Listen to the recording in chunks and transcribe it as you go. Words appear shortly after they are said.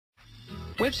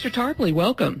Webster Tarpley,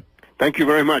 welcome. Thank you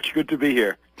very much. Good to be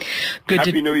here.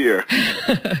 Happy New Year.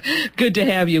 Good to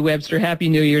have you, Webster. Happy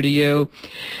New Year to you.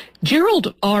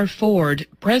 Gerald R. Ford,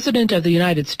 President of the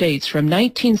United States from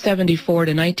 1974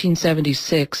 to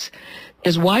 1976,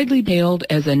 is widely hailed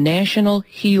as a national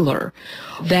healer,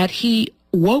 that he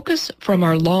woke us from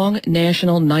our long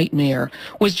national nightmare.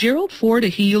 Was Gerald Ford a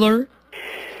healer?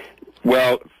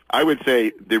 Well, I would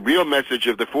say the real message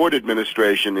of the Ford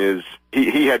administration is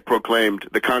he had proclaimed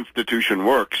the Constitution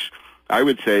works. I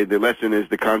would say the lesson is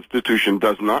the Constitution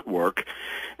does not work.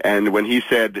 And when he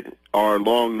said our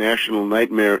long national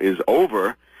nightmare is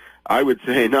over, I would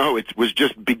say no, it was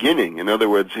just beginning. In other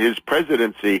words, his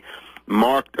presidency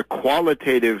marked a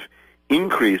qualitative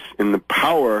increase in the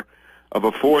power of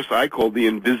a force I call the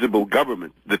invisible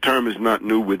government. The term is not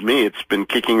new with me. It's been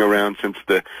kicking around since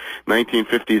the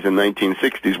 1950s and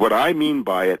 1960s. What I mean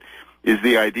by it is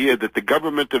the idea that the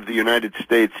government of the United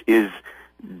States is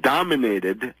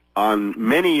dominated on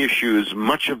many issues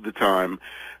much of the time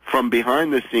from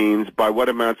behind the scenes by what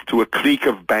amounts to a clique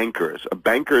of bankers, a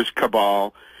bankers'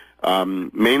 cabal,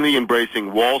 mainly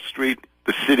embracing Wall Street,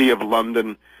 the City of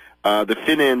London, the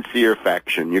financier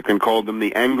faction. You can call them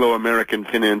the Anglo-American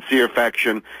financier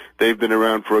faction. They've been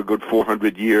around for a good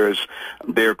 400 years.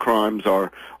 Their crimes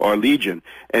are legion.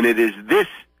 And it is this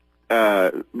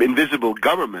invisible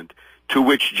government to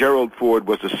which Gerald Ford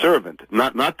was a servant,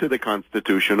 not to the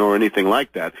Constitution or anything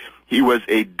like that. He was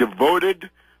a devoted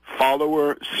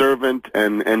follower, servant,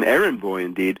 and errand boy,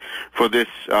 indeed, for this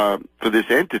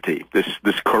entity,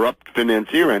 this corrupt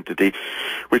financier entity,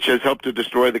 which has helped to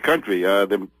destroy the country.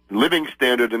 The living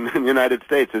standard in the United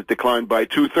States has declined by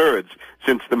 2/3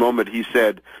 since the moment he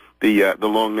said the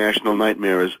long national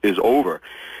nightmare is over.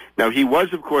 Now, he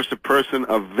was, of course, a person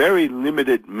of very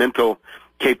limited mental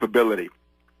capability.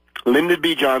 Lyndon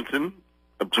B. Johnson,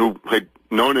 who had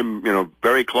known him,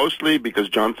 very closely because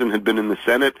Johnson had been in the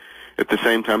Senate at the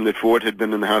same time that Ford had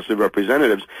been in the House of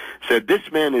Representatives, said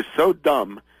this man is so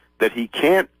dumb that he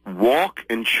can't walk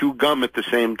and chew gum at the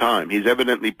same time. He's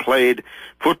evidently played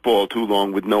football too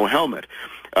long with no helmet.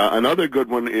 Another good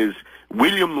one is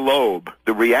William Loeb,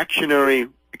 the reactionary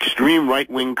extreme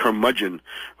right-wing curmudgeon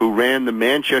who ran the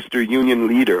Manchester Union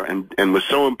Leader and was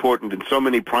so important in so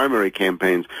many primary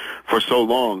campaigns for so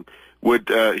long.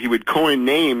 He would coin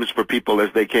names for people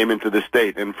as they came into the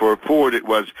state, and for Ford it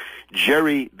was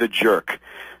Jerry the Jerk.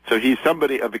 So he's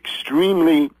somebody of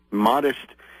extremely modest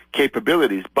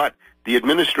capabilities, but the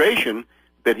administration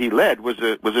that he led was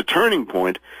a turning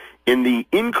point in the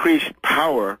increased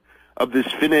power of this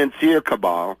financier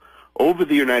cabal over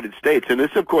the United States. And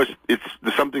this, of course, it's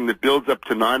something that builds up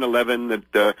to 9/11,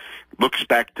 that looks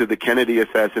back to the Kennedy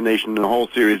assassination and a whole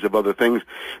series of other things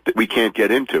that we can't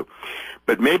get into.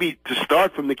 But maybe to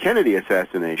start from the Kennedy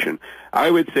assassination, I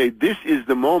would say this is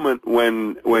the moment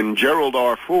when Gerald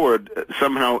R. Ford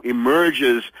somehow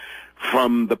emerges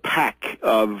from the pack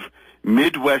of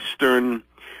Midwestern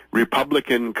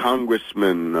Republican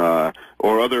congressmen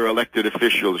or other elected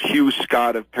officials, Hugh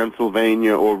Scott of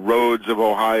Pennsylvania or Rhodes of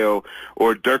Ohio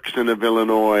or Dirksen of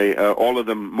Illinois, all of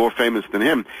them more famous than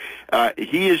him.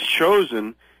 He is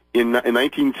chosen in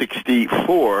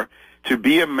 1964 to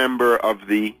be a member of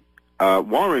the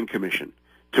Warren Commission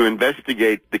to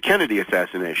investigate the Kennedy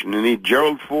assassination. And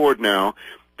Gerald Ford, now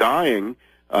dying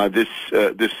this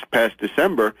past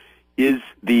December, is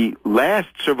the last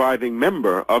surviving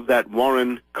member of that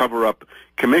Warren cover-up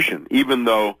commission, even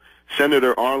though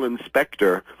Senator Arlen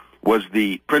Specter was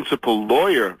the principal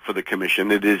lawyer for the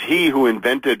commission. It is he who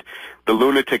invented the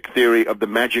lunatic theory of the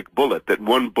magic bullet, that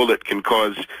one bullet can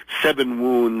cause 7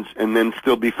 wounds and then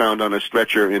still be found on a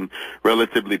stretcher in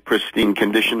relatively pristine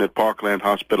condition at Parkland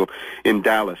Hospital in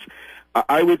Dallas.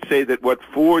 I would say that what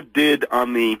Ford did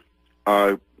on the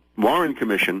Warren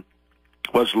Commission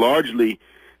was largely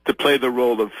to play the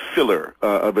role of filler,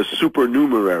 of a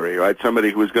supernumerary, right? Somebody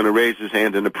who was going to raise his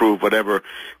hand and approve whatever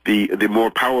the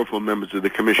more powerful members of the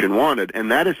commission wanted.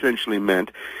 And that essentially meant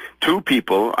 2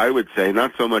 people, I would say,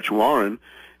 not so much Warren,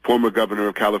 former governor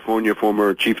of California,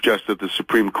 former Chief Justice of the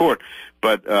Supreme Court,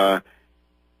 but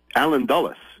Allen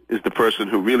Dulles is the person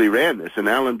who really ran this. And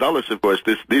Allen Dulles, of course,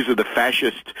 these are the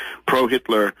fascist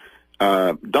pro-Hitler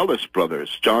Dulles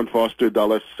brothers. John Foster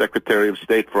Dulles, Secretary of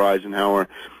State for Eisenhower,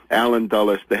 Allen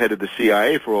Dulles, the head of the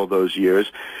CIA for all those years.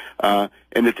 And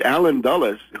it's Allen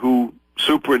Dulles who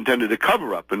superintended a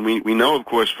cover-up. And we know, of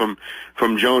course,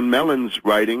 from Joan Mellon's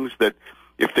writings that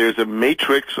if there's a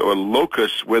matrix or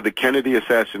locus where the Kennedy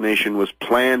assassination was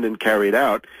planned and carried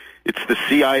out, it's the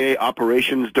CIA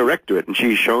Operations Directorate. And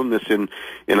she's shown this in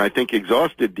I think,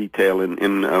 exhaustive detail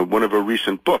in one of her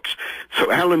recent books.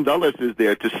 So Allen Dulles is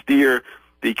there to steer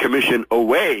the commission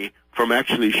away from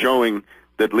actually showing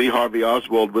that Lee Harvey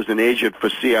Oswald was an agent for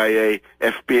CIA,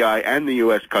 FBI, and the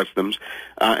U.S. Customs,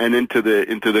 and into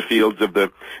the fields of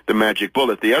the magic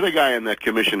bullet. The other guy in that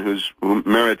commission who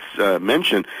merits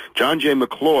mention, John J.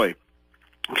 McCloy,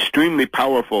 extremely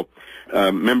powerful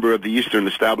member of the Eastern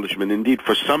establishment. Indeed,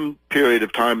 for some period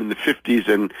of time in the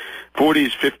 40s,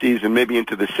 50s, and maybe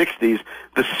into the 60s,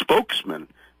 the spokesman,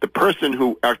 the person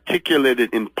who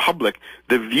articulated in public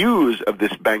the views of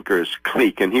this bankers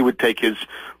clique, and he would take his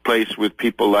place with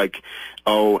people like,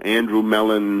 Andrew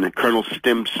Mellon, Colonel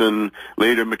Stimson,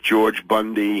 later McGeorge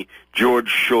Bundy, George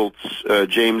Shultz,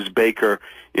 James Baker.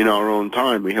 In our own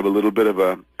time, we have a little bit of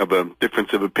a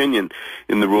difference of opinion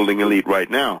in the ruling elite right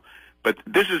now. But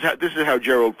this is how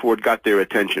Gerald Ford got their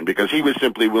attention, because he was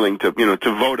simply willing to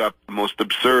vote up the most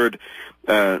absurd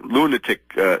lunatic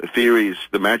theories,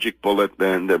 the magic bullet,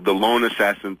 and the lone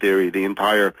assassin theory, the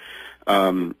entire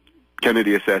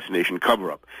Kennedy assassination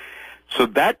cover-up. So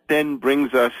that then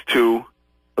brings us to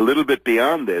a little bit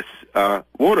beyond this,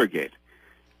 Watergate,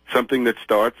 something that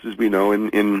starts, as we know,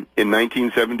 in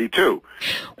 1972.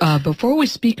 Before we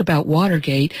speak about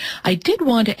Watergate, I did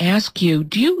want to ask you,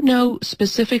 do you know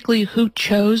specifically who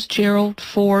chose Gerald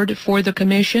Ford for the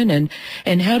commission,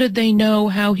 and how did they know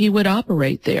how he would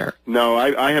operate there? No,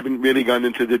 I haven't really gone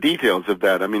into the details of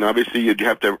that. I mean, obviously, you'd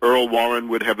have to have Earl Warren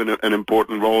would have an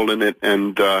important role in it,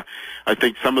 and I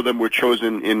think some of them were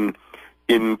chosen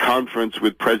in conference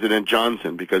with President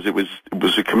Johnson, because it was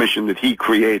a commission that he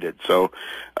created. So,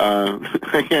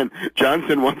 again,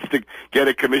 Johnson wants to get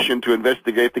a commission to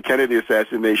investigate the Kennedy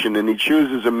assassination, and he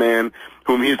chooses a man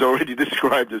whom he's already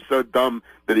described as so dumb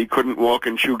that he couldn't walk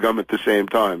and chew gum at the same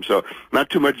time. So, not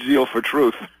too much zeal for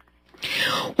truth.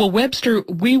 Well, Webster,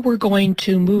 we were going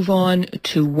to move on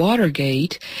to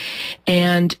Watergate,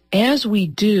 and as we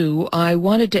do, I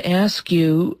wanted to ask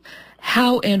you,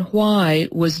 how and why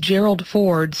was Gerald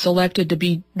Ford selected to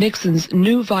be Nixon's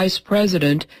new vice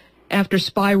president after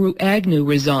Spyro Agnew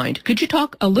resigned? Could you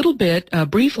talk a little bit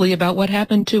briefly about what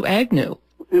happened to Agnew?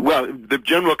 Well, the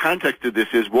general context of this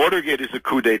is Watergate is a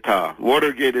coup d'etat.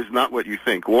 Watergate is not what you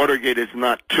think. Watergate is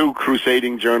not two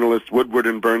crusading journalists, Woodward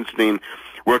and Bernstein,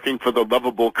 working for the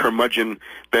lovable curmudgeon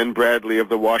Ben Bradley of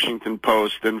the Washington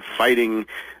Post and fighting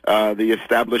the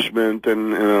establishment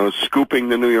and scooping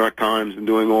the New York Times and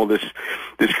doing all this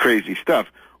crazy stuff.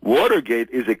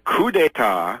 Watergate is a coup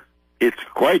d'etat. It's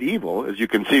quite evil, as you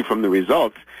can see from the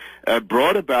results,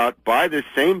 brought about by this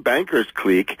same bankers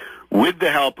clique with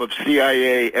the help of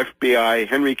CIA, FBI,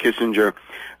 Henry Kissinger,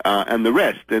 and the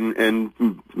rest. And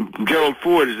Gerald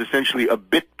Ford is essentially a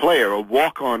bit player, a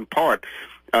walk-on part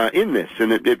in this,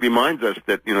 and it reminds us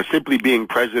that simply being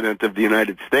president of the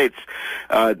United States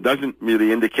doesn't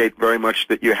really indicate very much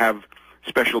that you have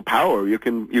special power. You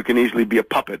can easily be a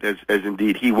puppet, as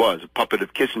indeed he was, a puppet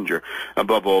of Kissinger,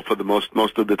 above all, for the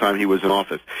most of the time he was in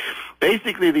office.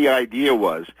 Basically, the idea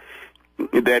was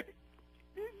that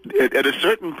at a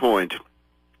certain point,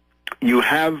 you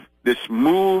have this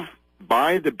move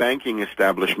by the banking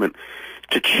establishment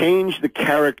to change the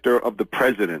character of the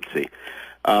presidency.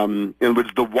 And it was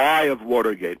the why of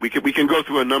Watergate. We can go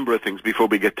through a number of things before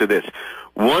we get to this.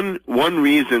 One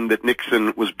reason that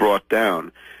Nixon was brought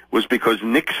down was because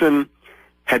Nixon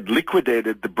had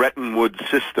liquidated the Bretton Woods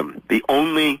system, the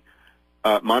only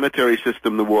monetary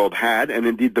system the world had, and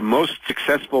indeed the most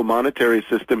successful monetary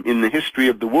system in the history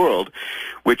of the world,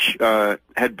 which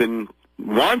had been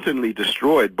wantonly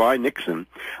destroyed by Nixon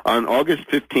on August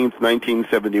 15th,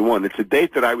 1971. It's a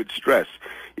date that I would stress.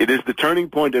 It is the turning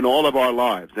point in all of our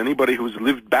lives. Anybody who's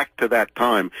lived back to that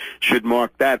time should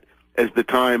mark that as the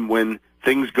time when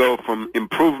things go from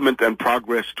improvement and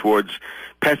progress towards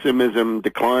pessimism,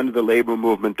 decline of the labor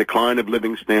movement, decline of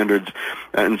living standards,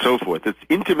 and so forth. It's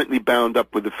intimately bound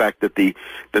up with the fact that the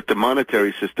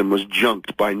monetary system was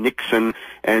junked by Nixon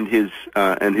and his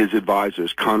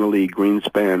advisors, Connolly,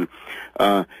 Greenspan,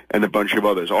 and a bunch of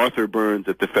others, Arthur Burns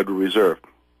at the Federal Reserve.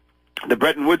 The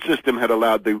Bretton Woods system had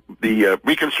allowed the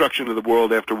reconstruction of the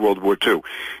world after World War II.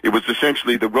 It was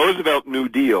essentially the Roosevelt New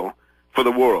Deal for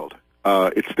the world.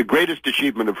 It's the greatest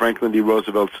achievement of Franklin D.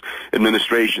 Roosevelt's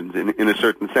administrations in a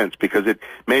certain sense, because it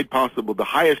made possible the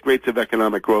highest rates of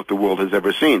economic growth the world has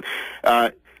ever seen.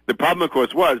 The problem, of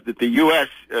course, was that the U.S.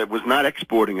 Was not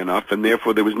exporting enough, and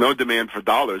therefore there was no demand for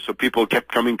dollars, so people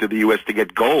kept coming to the U.S. to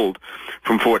get gold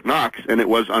from Fort Knox, and it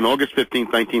was on August 15,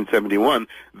 1971,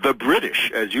 the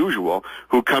British, as usual,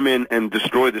 who come in and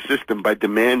destroy the system by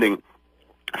demanding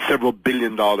several $1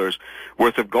 billion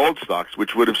worth of gold stocks,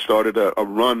 which would have started a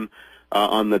run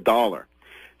on the dollar.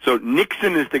 So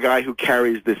Nixon is the guy who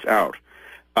carries this out.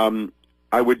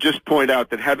 I would just point out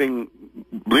that having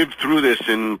lived through this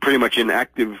in pretty much in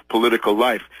active political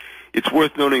life, it's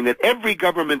worth noting that every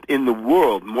government in the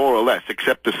world, more or less,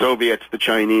 except the Soviets, the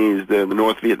Chinese, the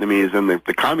North Vietnamese, and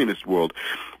the communist world,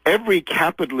 every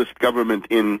capitalist government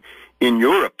in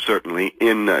Europe, certainly,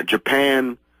 in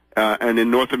Japan, and in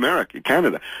North America,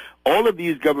 Canada, all of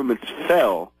these governments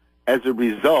fell as a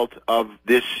result of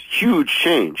this huge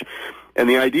change. And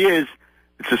the idea is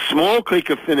it's a small clique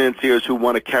of financiers who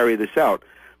want to carry this out,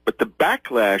 but the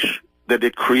backlash that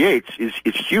it creates is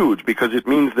huge because it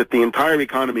means that the entire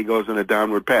economy goes on a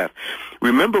downward path.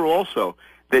 Remember also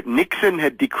that Nixon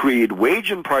had decreed wage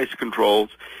and price controls.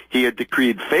 He had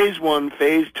decreed phase 1,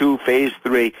 phase 2, phase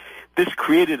 3. This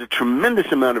created a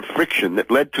tremendous amount of friction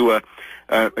that led to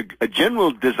a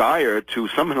general desire to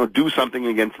somehow do something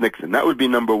against Nixon. That would be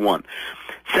number one.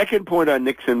 Second point on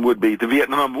Nixon would be the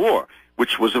Vietnam War,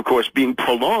 which was, of course, being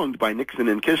prolonged by Nixon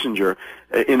and Kissinger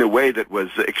in a way that was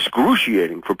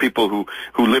excruciating for people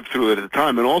who lived through it at the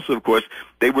time. And also, of course,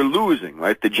 they were losing,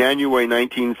 right? The January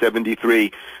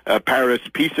 1973 Paris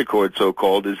Peace Accord,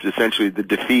 so-called, is essentially the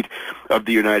defeat of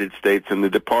the United States and the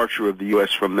departure of the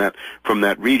U.S. from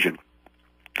that region.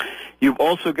 You've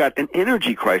also got an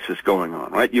energy crisis going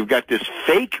on, right? You've got this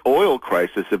fake oil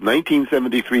crisis of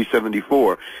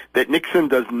 1973-74 that Nixon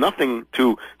does nothing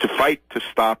to fight to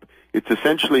stop. It's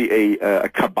essentially a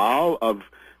cabal of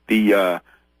the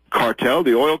cartel,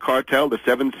 the oil cartel, the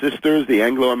Seven Sisters, the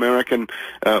Anglo-American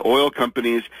oil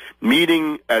companies,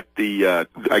 meeting at the,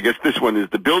 I guess this one is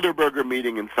the Bilderberger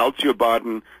meeting in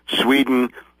Saltsjöbaden,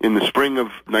 Sweden, in the spring of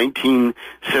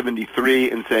 1973,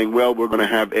 and saying, well, we're going to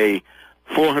have a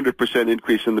 400%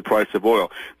 increase in the price of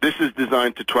oil. This is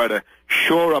designed to try to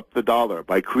shore up the dollar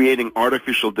by creating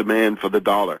artificial demand for the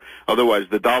dollar. Otherwise,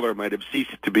 the dollar might have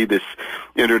ceased to be this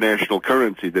international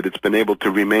currency that it's been able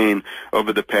to remain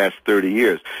over the past 30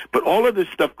 years. But all of this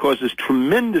stuff causes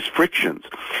tremendous frictions.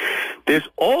 There's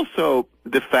also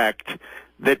the fact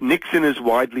that Nixon is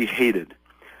widely hated.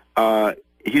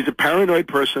 He's a paranoid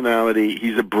personality.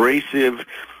 He's abrasive.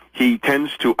 He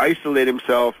tends to isolate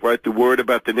himself, right? The word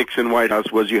about the Nixon White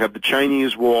House was you have the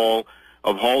Chinese wall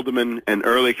of Haldeman and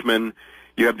Ehrlichman,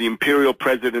 you have the imperial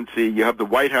presidency, you have the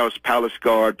White House palace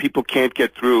guard. People can't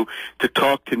get through to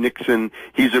talk to Nixon.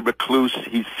 He's a recluse.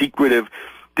 He's secretive.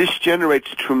 This generates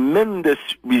tremendous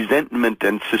resentment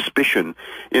and suspicion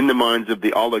in the minds of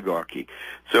the oligarchy.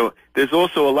 So there's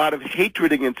also a lot of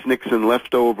hatred against Nixon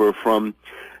left over from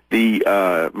the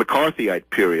McCarthyite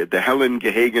period, the Helen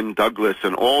Gahagan Douglas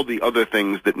and all the other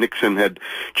things that Nixon had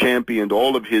championed,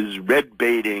 all of his red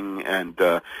baiting and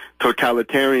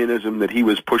totalitarianism that he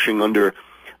was pushing under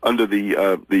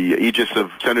the aegis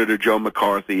of Senator Joe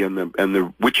McCarthy and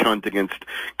the witch hunt against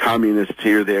communists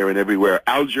here, there, and everywhere,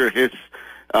 Alger Hiss,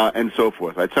 and so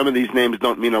forth. Right? Some of these names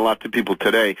don't mean a lot to people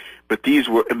today, but these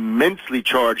were immensely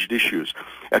charged issues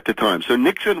at the time. So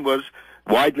Nixon was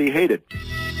widely hated.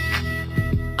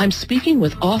 I'm speaking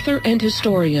with author and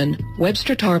historian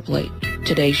Webster Tarpley.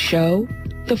 Today's show,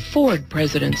 The Ford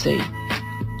Presidency.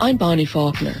 I'm Bonnie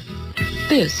Faulkner.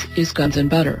 This is Guns and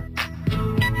Butter.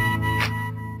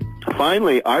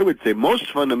 Finally, I would say most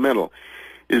fundamental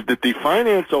is that the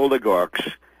finance oligarchs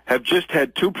have just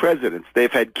had two presidents.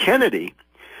 They've had Kennedy,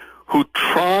 who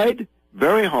tried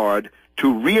very hard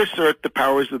to reassert the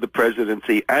powers of the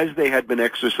presidency as they had been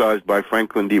exercised by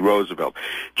Franklin D. Roosevelt.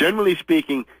 Generally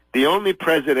speaking, the only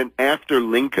president after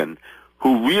Lincoln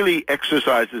who really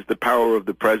exercises the power of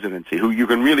the presidency, who you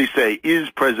can really say is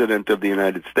president of the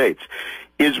United States,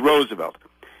 is Roosevelt,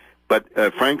 but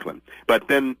Franklin. But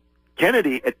then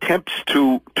Kennedy attempts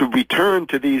to return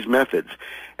to these methods.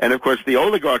 And, of course, the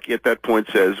oligarchy at that point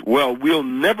says, well, we'll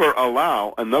never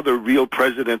allow another real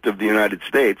president of the United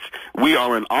States. We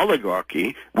are an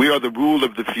oligarchy. We are the rule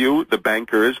of the few, the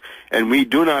bankers, and we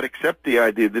do not accept the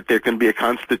idea that there can be a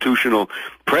constitutional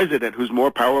president who's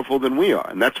more powerful than we are.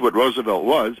 And that's what Roosevelt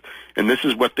was, and this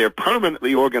is what they're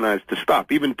permanently organized to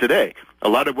stop. Even today, a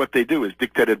lot of what they do is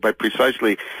dictated by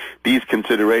precisely these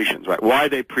considerations, right? Why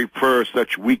they prefer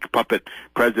such weak puppet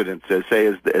presidents as, say,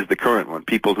 as the current one,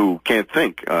 people who can't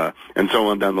think, and so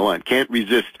on down the line, can't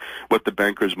resist what the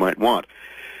bankers might want.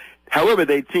 However,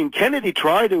 they'd seen Kennedy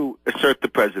try to assert the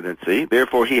presidency,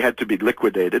 therefore he had to be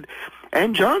liquidated,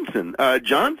 and Johnson.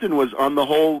 Johnson was, on the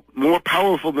whole, more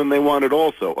powerful than they wanted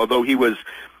also, although he was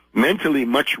mentally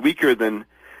much weaker than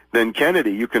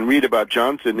Kennedy. You can read about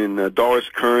Johnson in Doris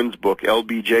Kearns' book,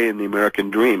 LBJ and the American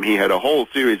Dream. He had a whole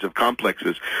series of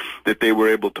complexes that they were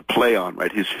able to play on,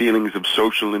 right? His feelings of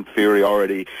social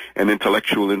inferiority and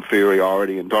intellectual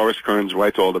inferiority, and Doris Kearns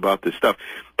writes all about this stuff.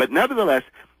 But nevertheless,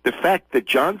 the fact that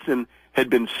Johnson had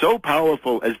been so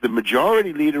powerful as the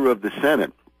majority leader of the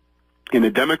Senate, in a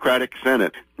Democratic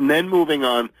Senate, and then moving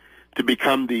on to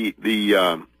become the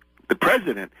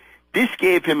president, this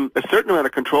gave him a certain amount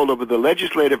of control over the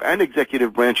legislative and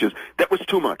executive branches that was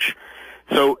too much.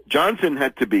 So Johnson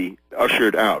had to be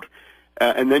ushered out.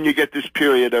 And then you get this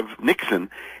period of Nixon.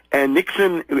 And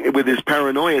Nixon, with his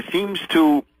paranoia, seems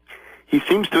to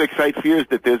excite fears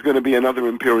that there's going to be another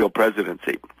imperial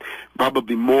presidency.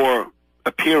 Probably more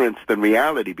appearance than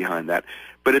reality behind that.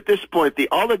 But at this point, the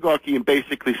oligarchy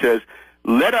basically says,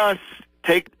 let us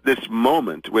take this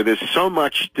moment where there's so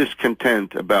much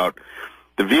discontent about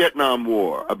the Vietnam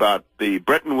War, about the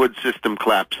Bretton Woods system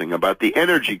collapsing, about the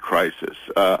energy crisis,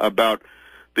 about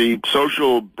the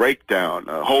social breakdown,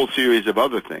 a whole series of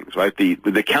other things, right? The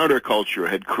counterculture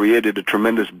had created a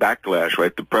tremendous backlash,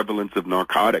 right? The prevalence of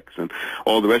narcotics and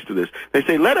all the rest of this. They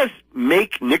say, let us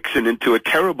make Nixon into a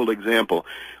terrible example.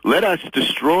 Let us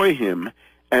destroy him,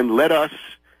 and let us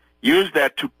use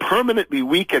that to permanently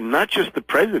weaken not just the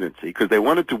presidency, because they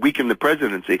wanted to weaken the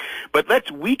presidency, but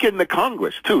let's weaken the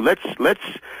Congress, too. Let's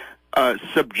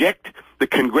subject the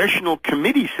congressional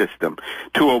committee system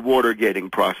to a watergating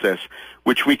process,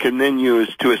 which we can then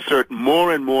use to assert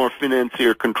more and more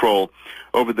financier control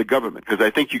over the government. Because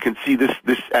I think you can see this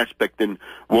aspect in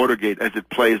Watergate as it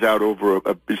plays out over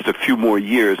just a few more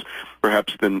years,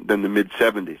 perhaps, than the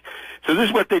mid-'70s. So this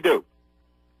is what they do.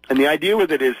 And the idea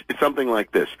with it is something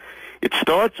like this. It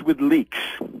starts with leaks.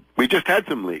 We just had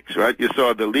some leaks, right? You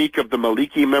saw the leak of the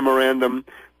Maliki Memorandum,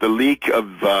 the leak of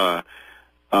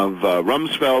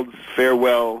Rumsfeld's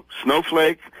farewell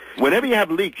snowflake. Whenever you have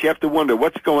leaks, you have to wonder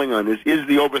what's going on. Is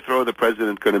the overthrow of the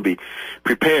president going to be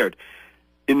prepared?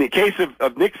 In the case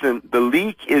of Nixon, the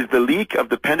leak is the leak of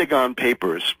the Pentagon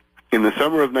Papers in the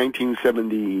summer of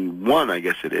 1971, I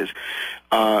guess it is,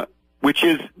 which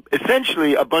is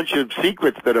essentially a bunch of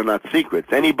secrets that are not secrets.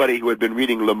 Anybody who had been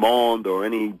reading Le Monde or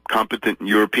any competent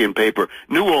European paper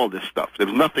knew all this stuff. There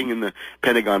was nothing in the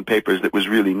Pentagon Papers that was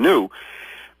really new.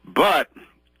 But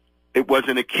it was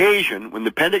an occasion when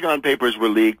the Pentagon Papers were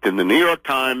leaked and the New York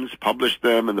Times published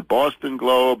them and the Boston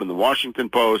Globe and the Washington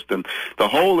Post, and the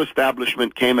whole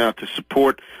establishment came out to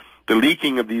support the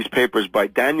leaking of these papers by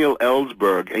Daniel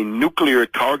Ellsberg, a nuclear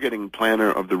targeting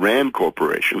planner of the Rand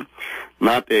Corporation,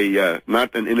 not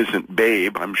an innocent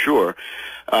babe, I'm sure,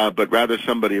 but rather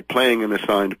somebody playing an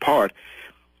assigned part.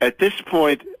 At this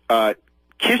point,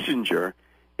 Kissinger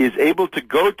is able to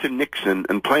go to Nixon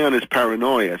and play on his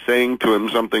paranoia, saying to him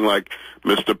something like,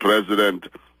 Mr. President,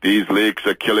 these leaks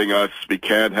are killing us. We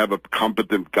can't have a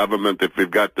competent government if we've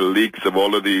got the leaks of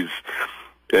all of these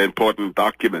important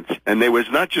documents. And there was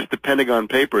not just the Pentagon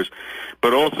Papers,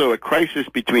 but also a crisis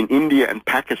between India and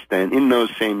Pakistan in those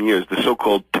same years, the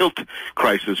so-called Tilt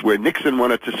crisis, where Nixon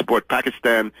wanted to support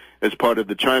Pakistan as part of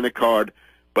the China card,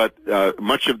 but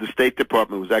much of the State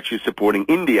Department was actually supporting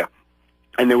India.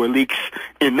 And there were leaks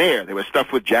in there. There was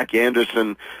stuff with Jack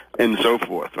Anderson and so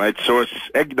forth, right? Source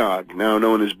Eggnog, now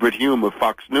known as Brit Hume of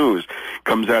Fox News,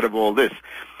 comes out of all this.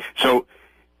 So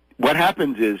what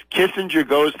happens is Kissinger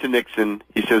goes to Nixon.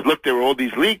 He says, look, there are all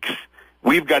these leaks.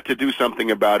 We've got to do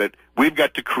something about it. We've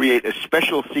got to create a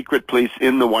special secret police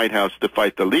in the White House to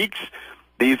fight the leaks.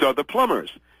 These are the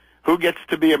plumbers. Who gets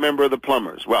to be a member of the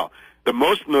plumbers? Well, the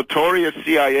most notorious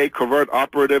CIA covert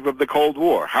operative of the Cold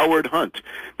War, Howard Hunt,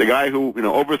 the guy who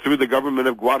overthrew the government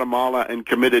of Guatemala and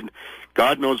committed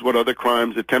God knows what other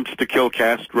crimes, attempts to kill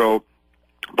Castro,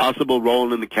 possible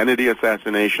role in the Kennedy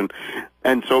assassination,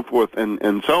 and so forth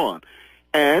and so on.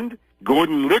 And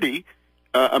Gordon Liddy,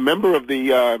 a member of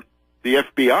the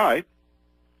FBI,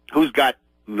 who's got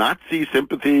Nazi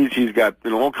sympathies. He's got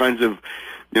all kinds of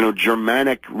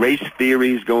Germanic race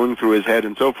theories going through his head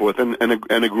and so forth, and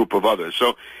a group of others.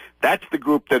 So that's the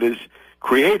group that is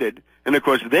created. And, of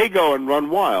course, they go and run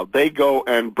wild. They go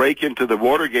and break into the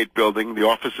Watergate building, the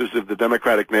offices of the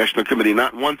Democratic National Committee,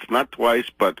 not once, not twice,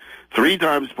 but 3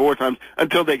 times, 4 times,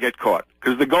 until they get caught.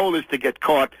 Because the goal is to get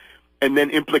caught and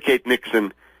then implicate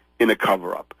Nixon in a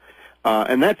cover-up.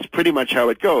 And that's pretty much how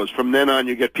it goes. From then on,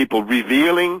 you get people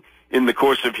revealing in the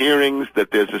course of hearings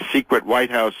that there's a secret White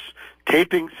House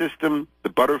taping system, the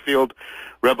Butterfield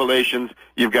revelations.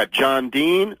 You've got John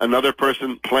Dean, another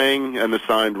person playing an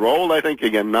assigned role, I think,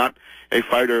 again, not a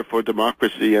fighter for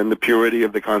democracy and the purity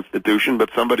of the Constitution, but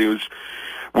somebody who's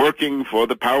working for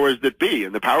the powers that be.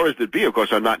 And the powers that be, of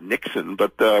course, are not Nixon,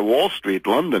 but Wall Street,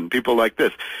 London, people like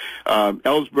this.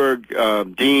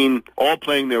 Ellsberg, Dean, all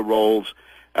playing their roles.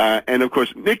 And, of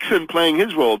course, Nixon playing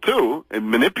his role, too, and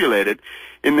manipulated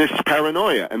in this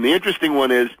paranoia. And the interesting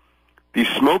one is, the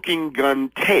smoking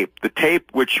gun tape, the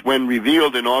tape which, when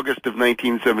revealed in August of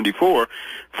 1974,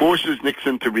 forces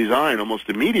Nixon to resign almost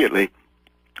immediately.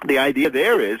 The idea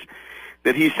there is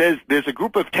that he says there's a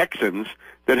group of Texans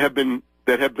that have been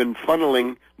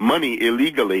funneling money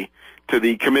illegally to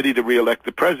the committee to reelect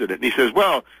the president. And he says,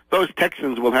 well, those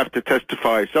Texans will have to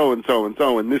testify so and so and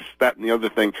so and this, that, and the other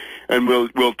thing, and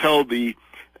we'll tell the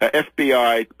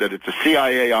FBI that it's a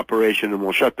CIA operation and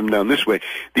we'll shut them down this way.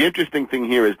 The interesting thing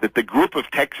here is that the group of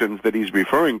Texans that he's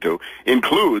referring to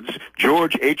includes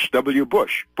George H.W.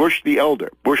 Bush, Bush the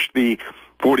elder, Bush the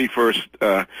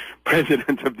 41st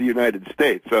president of the United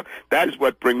States. So that is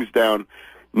what brings down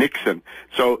Nixon.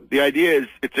 So the idea is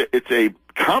it's a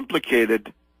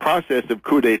complicated process of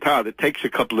coup d'etat that takes a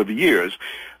couple of years.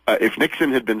 If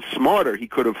Nixon had been smarter, he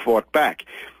could have fought back.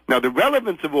 Now, the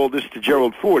relevance of all this to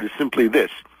Gerald Ford is simply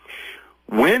this.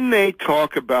 When they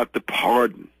talk about the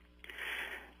pardon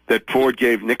that Ford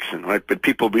gave Nixon, right, but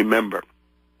people remember,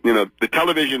 you know, the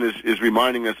television is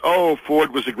reminding us, oh,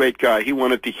 Ford was a great guy. He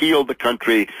wanted to heal the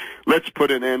country. Let's put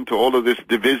an end to all of this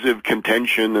divisive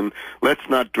contention, and let's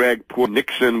not drag poor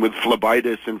Nixon with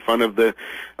phlebitis in front of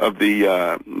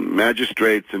the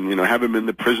magistrates and, you know, have him in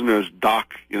the prisoner's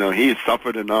dock. You know, he has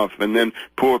suffered enough. And then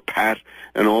poor Pat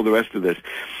and all the rest of this.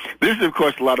 This is, of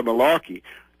course, a lot of malarkey.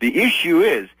 The issue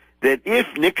is that if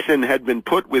Nixon had been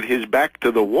put with his back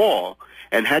to the wall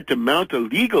and had to mount a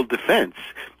legal defense,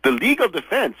 the legal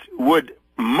defense would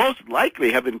most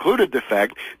likely have included the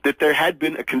fact that there had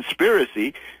been a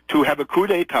conspiracy to have a coup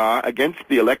d'etat against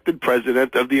the elected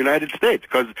president of the United States,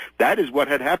 because that is what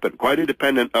had happened, quite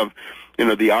independent of, you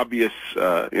know, the obvious,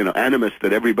 animus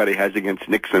that everybody has against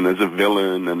Nixon as a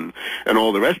villain and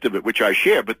all the rest of it, which I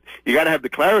share. But you got to have the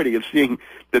clarity of seeing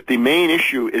that the main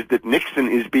issue is that Nixon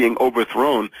is being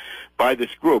overthrown by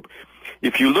this group.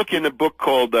 If you look in a book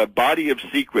called Body of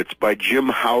Secrets by Jim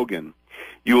Haugen,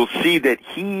 you'll see that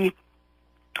he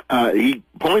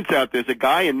points out there's a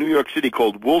guy in New York City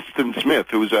called Woolston Smith,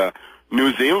 who's a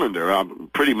New Zealander,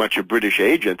 pretty much a British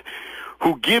agent,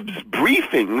 who gives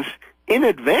briefings in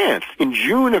advance in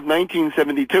June of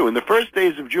 1972. In the first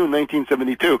days of June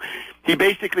 1972, he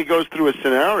basically goes through a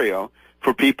scenario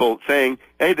for people saying,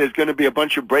 hey, there's going to be a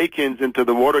bunch of break-ins into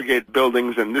the Watergate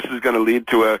buildings, and this is going to lead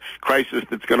to a crisis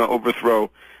that's going to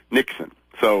overthrow Nixon.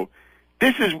 So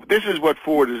this is what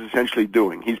Ford is essentially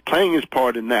doing. He's playing his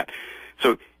part in that.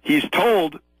 So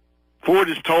Ford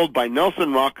is told by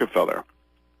Nelson Rockefeller,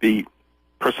 the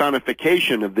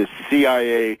personification of this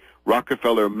CIA,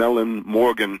 Rockefeller, Mellon,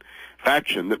 Morgan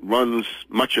faction that runs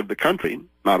much of the country,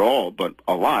 not all, but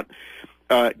a lot,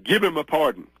 give him a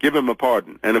pardon, give him a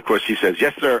pardon. And, of course, he says,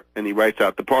 yes, sir, and he writes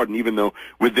out the pardon, even though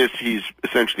with this he's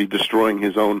essentially destroying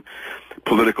his own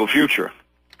political future.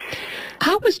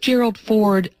 How was Gerald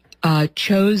Ford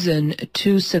chosen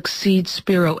to succeed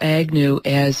Spiro Agnew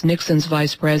as Nixon's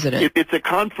vice president? It's a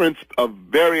conference of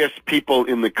various people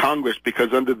in the Congress,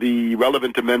 because under the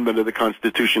relevant amendment of the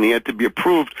Constitution, he had to be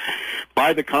approved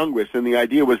by the Congress, and the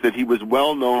idea was that he was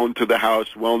well known to the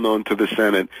House, well known to the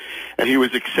Senate, and he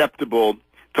was acceptable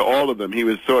to all of them. He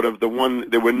was sort of the one,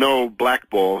 there were no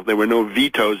blackballs, there were no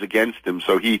vetoes against him,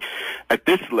 so he, at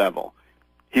this level,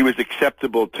 he was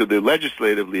acceptable to the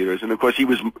legislative leaders, and of course it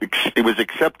was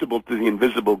acceptable to the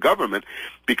invisible government,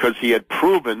 because he had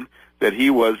proven that he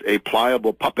was a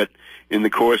pliable puppet in the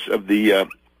course of the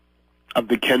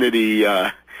Kennedy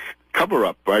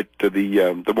cover-up, right, to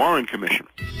the Warren Commission.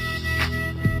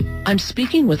 I'm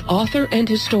speaking with author and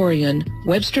historian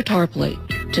Webster Tarpley.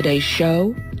 Today's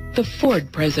show, The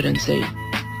Ford Presidency.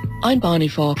 I'm Bonnie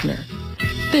Faulkner.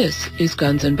 This is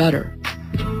Guns and Butter.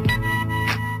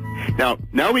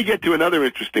 Now we get to another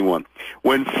interesting one.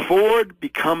 When Ford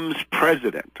becomes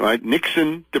president, right,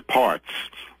 Nixon departs,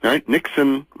 right,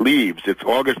 Nixon leaves. It's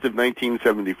August of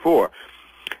 1974.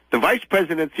 The vice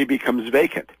presidency becomes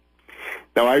vacant.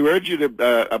 Now, I urge you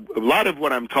to, a lot of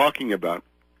what I'm talking about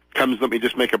comes, let me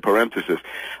just make a parenthesis.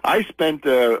 I spent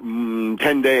 10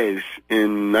 days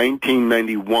in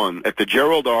 1991 at the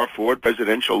Gerald R. Ford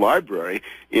Presidential Library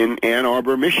in Ann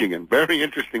Arbor, Michigan. Very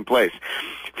interesting place,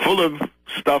 full of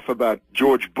stuff about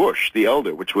George Bush, the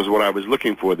elder, which was what I was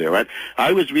looking for there, right?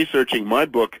 I was researching my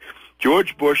book,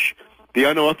 George Bush, The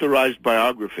Unauthorized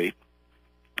Biography,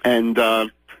 and I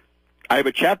have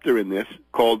a chapter in this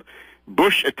called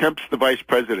Bush Attempts the Vice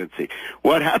Presidency.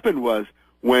 What happened was,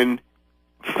 when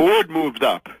Ford moved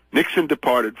up, Nixon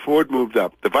departed, Ford moved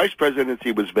up, the vice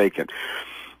presidency was vacant.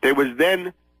 There was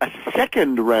then a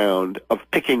second round of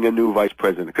picking a new vice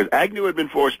president, because Agnew had been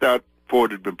forced out,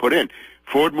 Ford had been put in.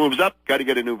 Ford moves up, got to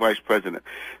get a new vice president.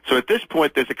 So at this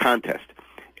point, there's a contest.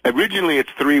 Originally,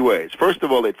 it's three ways. First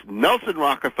of all, it's Nelson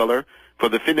Rockefeller for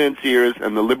the financiers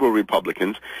and the liberal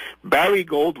Republicans. Barry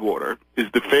Goldwater is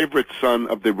the favorite son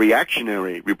of the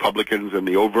reactionary Republicans and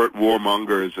the overt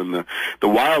warmongers and the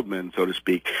wild men, so to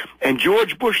speak. And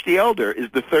George Bush the elder is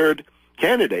the third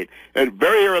candidate. And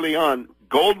very early on,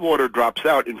 Goldwater drops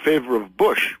out in favor of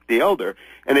Bush the elder,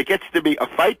 and it gets to be a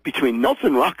fight between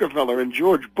Nelson Rockefeller and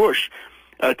George Bush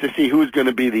to see who's going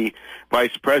to be the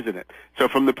vice president. So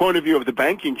from the point of view of the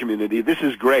banking community, this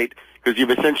is great because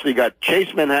you've essentially got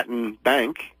Chase Manhattan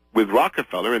Bank with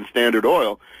Rockefeller and Standard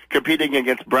Oil competing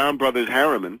against Brown Brothers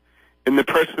Harriman in the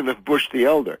person of Bush the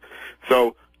elder.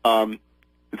 So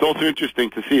it's also interesting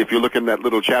to see, if you look in that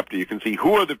little chapter, you can see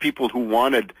who are the people who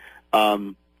wanted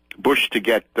Bush to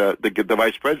get the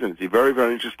vice presidency. Very,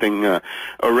 very interesting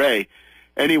array.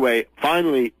 Anyway,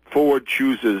 finally, Ford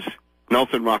chooses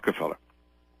Nelson Rockefeller,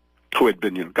 who had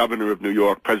been, governor of New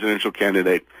York, presidential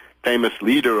candidate, famous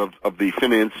leader of the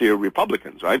financier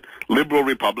Republicans, right? Liberal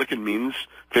Republican means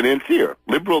financier.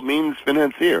 Liberal means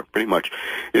financier, pretty much,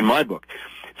 in my book.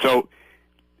 So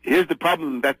here's the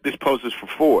problem that this poses for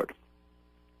Ford.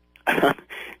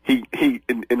 In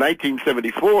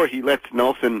 1974, he lets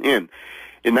Nelson in.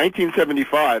 In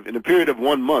 1975, in a period of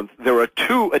 1 month, there are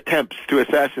 2 attempts to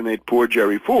assassinate poor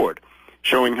Jerry Ford,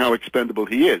 showing how expendable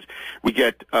he is. We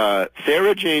get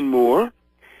Sarah Jane Moore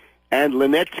and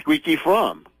Lynette Squeaky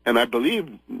Fromm. And I believe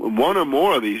one or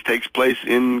more of these takes place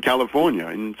in California,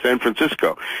 in San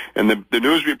Francisco. And the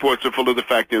news reports are full of the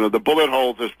fact, the bullet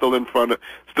holes are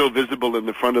still visible in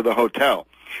the front of the hotel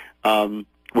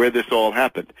where this all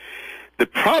happened. The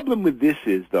problem with this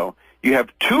is, though, you have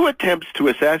 2 attempts to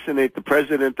assassinate the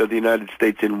President of the United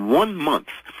States in 1 month.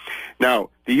 Now,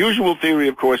 the usual theory,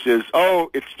 of course, is,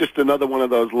 it's just another one of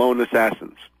those lone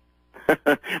assassins.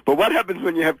 But what happens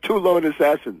when you have 2 lone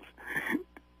assassins?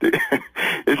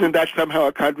 Isn't that somehow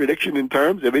a contradiction in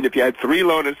terms? I mean, if you had 3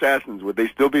 lone assassins, would they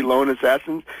still be lone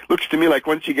assassins? Looks to me like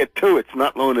once you get 2, it's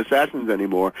not lone assassins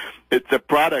anymore. It's a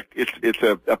product, it's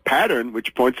a pattern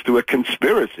which points to a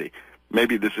conspiracy.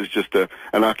 Maybe this is just an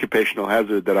occupational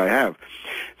hazard that I have.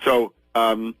 So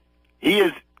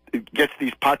he gets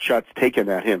these pot shots taken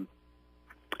at him.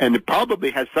 And it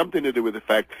probably has something to do with the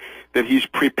fact that he's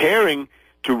preparing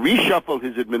to reshuffle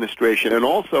his administration, and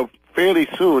also fairly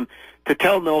soon to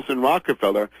tell Nelson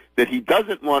Rockefeller that he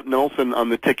doesn't want Nelson on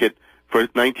the ticket for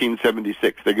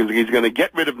 1976. He's going to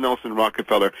get rid of Nelson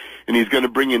Rockefeller, and he's going to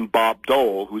bring in Bob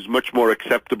Dole, who's much more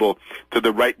acceptable to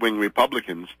the right-wing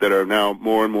Republicans that are now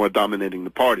more and more dominating the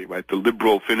party, right? The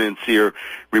liberal financier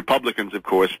Republicans, of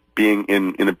course, being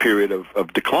in a period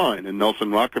of decline, and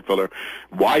Nelson Rockefeller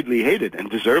widely hated, and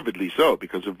deservedly so,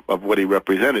 because of what he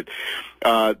represented.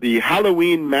 The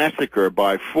Halloween massacre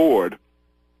by Ford,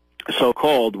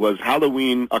 so-called, was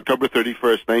Halloween, October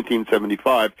 31st,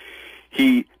 1975.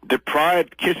 He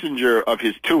deprived Kissinger of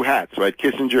his 2 hats, right?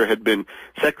 Kissinger had been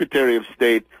Secretary of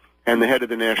State and the head of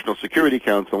the National Security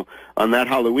Council. On that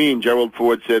Halloween, Gerald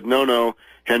Ford said, no,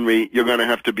 Henry, you're going to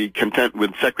have to be content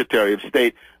with Secretary of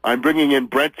State. I'm bringing in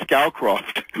Brent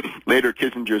Scowcroft, later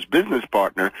Kissinger's business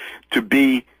partner, to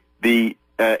be the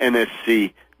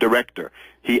NSC director.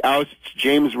 He ousts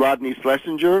James Rodney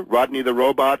Schlesinger, Rodney the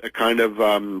Robot, a kind of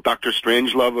Dr.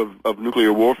 Strangelove of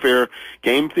nuclear warfare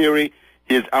game theory.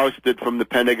 He is ousted from the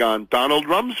Pentagon. Donald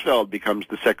Rumsfeld becomes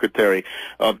the Secretary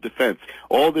of Defense.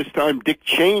 All this time, Dick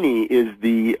Cheney is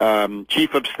the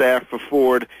Chief of Staff for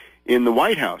Ford in the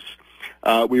White House.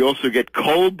 We also get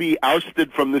Colby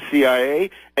ousted from the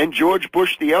CIA, and George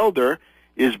Bush the elder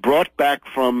is brought back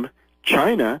from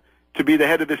China to be the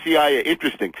head of the CIA.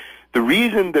 Interesting. The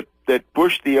reason that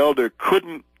Bush the elder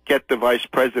couldn't get the vice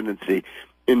presidency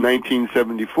in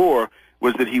 1974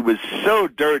 was that he was so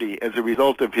dirty as a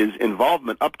result of his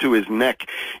involvement up to his neck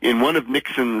in one of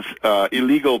Nixon's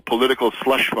illegal political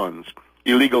slush funds,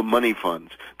 illegal money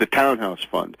funds, the Townhouse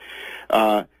Fund.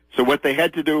 So what they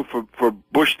had to do for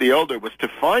Bush the elder was to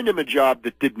find him a job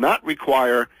that did not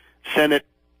require Senate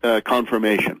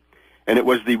confirmation, and it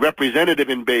was the representative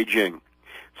in Beijing.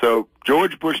 So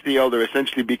George Bush the elder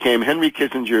essentially became Henry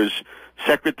Kissinger's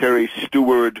secretary,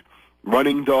 steward,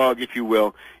 running dog, if you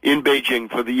will, in Beijing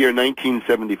for the year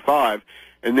 1975,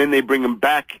 and then they bring him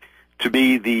back to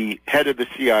be the head of the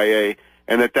CIA,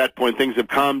 and at that point things have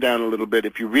calmed down a little bit.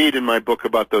 If you read in my book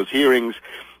about those hearings,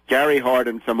 Gary Hart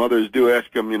and some others do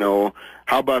ask him,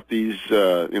 how about these,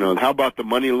 how about the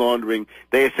money laundering?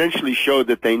 They essentially show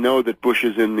that they know that Bush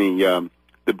is in the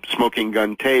smoking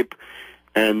gun tape,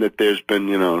 and that there's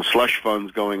been, slush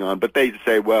funds going on, but they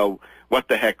say, well, what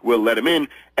the heck, we'll let him in,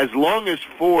 as long as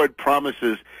Ford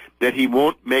promises that he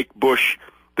won't make Bush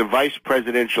the the vice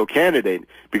presidential candidate,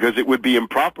 because it would be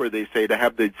improper, they say, to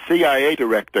have the CIA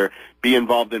director be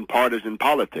involved in partisan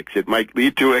politics. It might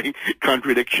lead to a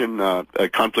contradiction, a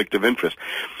conflict of interest.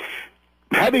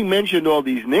 Having mentioned all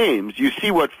these names, you see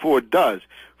what Ford does.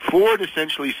 Ford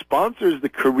essentially sponsors the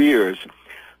careers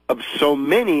of so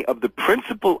many of the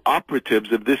principal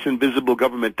operatives of this invisible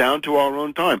government down to our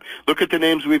own time. Look at the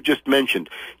names we've just mentioned.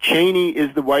 Cheney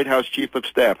is the White House Chief of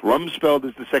Staff. Rumsfeld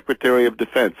is the Secretary of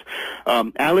Defense.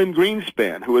 Alan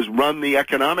Greenspan, who has run the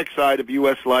economic side of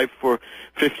U.S. life for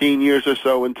 15 years or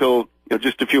so until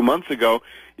just a few months ago,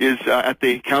 is at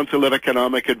the Council of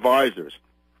Economic Advisors.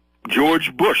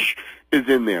 George Bush is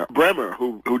in there. Bremer,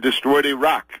 who destroyed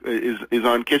Iraq, is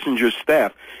on Kissinger's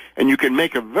staff. And you can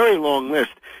make a very long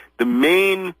list. The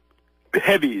main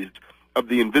heavies of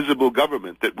the invisible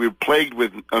government that we're plagued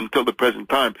with until the present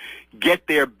time get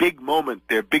their big moment,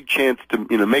 their big chance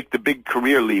to make the big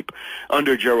career leap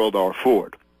under Gerald R.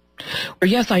 Ford.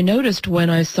 Yes, I noticed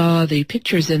when I saw the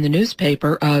pictures in the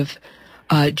newspaper of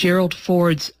Gerald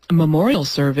Ford's memorial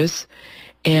service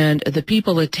and the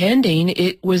people attending,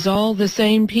 it was all the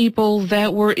same people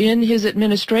that were in his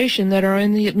administration that are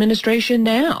in the administration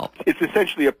now. It's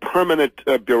essentially a permanent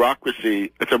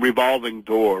bureaucracy. It's a revolving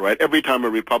door, right? Every time a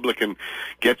Republican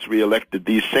gets reelected,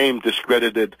 these same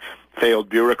discredited, failed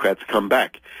bureaucrats come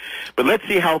back. But let's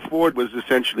see how Ford was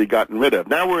essentially gotten rid of.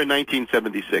 Now we're in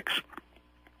 1976.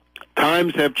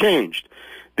 Times have changed.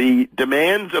 The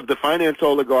demands of the finance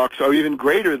oligarchs are even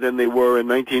greater than they were in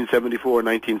 1974 or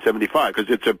 1975, because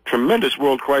it's a tremendous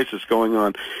world crisis going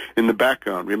on in the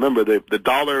background. Remember, the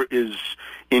dollar is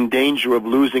in danger of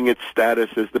losing its status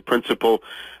as the principal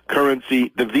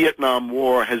currency. The Vietnam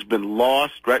War has been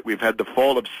lost, right? We've had the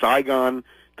fall of Saigon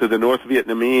to the North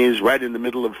Vietnamese right in the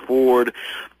middle of Ford.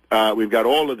 We've got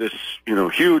all of this,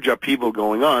 huge upheaval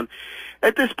going on.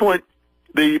 At this point,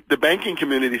 the banking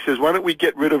community says, why don't we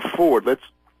get rid of Ford? Let's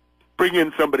bring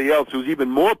in somebody else who's even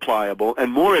more pliable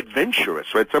and more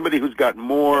adventurous, right? Somebody who's got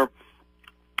more,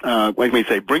 like we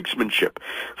say, brinksmanship,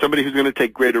 somebody who's going to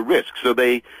take greater risks. So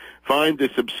they find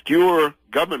this obscure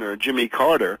governor, Jimmy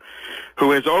Carter, who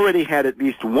has already had at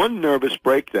least one nervous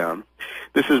breakdown.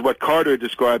 This is what Carter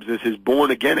describes as his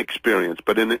born-again experience.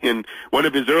 But in one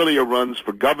of his earlier runs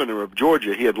for governor of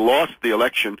Georgia, he had lost the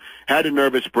election, had a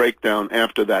nervous breakdown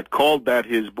after that, called that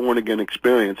his born-again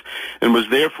experience, and was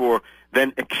therefore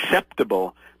then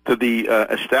acceptable to the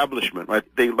establishment, right?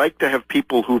 They like to have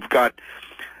people who've got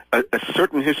a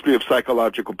certain history of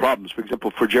psychological problems. For example,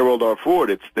 for Gerald R. Ford,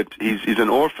 it's that he's an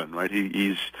orphan, right?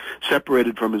 He's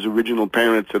separated from his original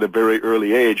parents at a very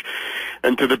early age.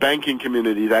 And to the banking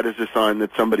community, that is a sign that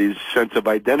somebody's sense of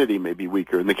identity may be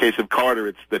weaker. In the case of Carter,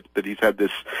 it's that he's had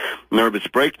this nervous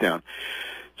breakdown.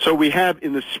 So we have,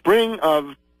 in the spring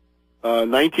of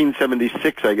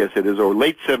 1976, I guess it is, or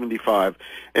late 75,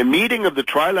 a meeting of the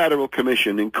Trilateral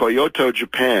Commission in Kyoto,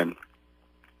 Japan,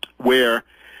 where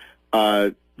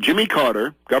Jimmy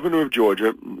Carter, governor of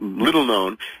Georgia, little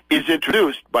known, is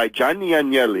introduced by Gianni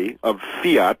Agnelli of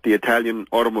Fiat, the Italian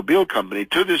automobile company,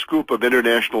 to this group of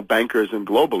international bankers and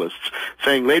globalists,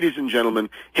 saying, ladies and gentlemen,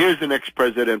 here's the next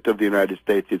president of the United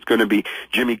States. It's going to be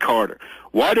Jimmy Carter.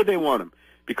 Why do they want him?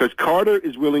 Because Carter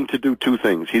is willing to do two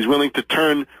things. He's willing to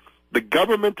turn the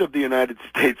government of the United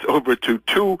States over to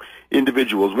two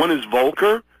individuals. One is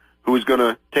Volcker, who is going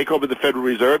to take over the Federal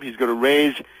Reserve. He's going to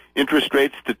raise interest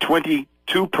rates to 22%,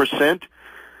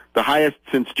 the highest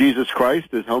since Jesus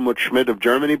Christ, as Helmut Schmidt of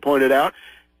Germany pointed out.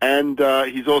 And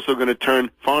he's also going to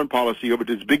turn foreign policy over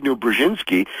to Zbigniew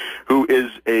Brzezinski, who is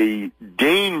a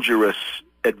dangerous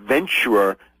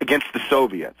adventurer against the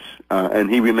Soviets, and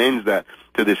he remains that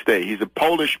to this day. He's a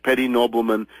Polish petty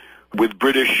nobleman with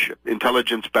British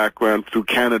intelligence background through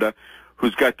Canada,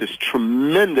 who's got this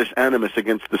tremendous animus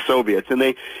against the Soviets. And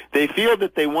they feel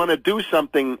that they want to do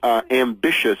something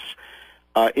ambitious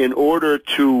in order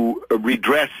to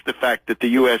redress the fact that the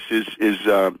U.S. is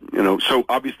so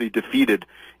obviously defeated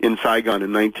in Saigon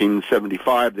in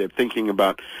 1975. They're thinking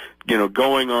about,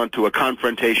 going on to a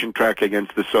confrontation track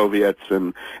against the Soviets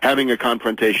and having a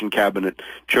confrontation cabinet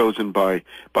chosen by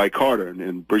Carter.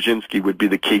 And Brzezinski would be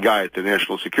the key guy at the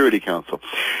National Security Council.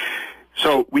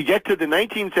 So we get to the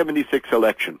 1976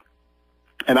 election,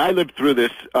 and I lived through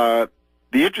this. The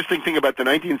interesting thing about the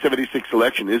 1976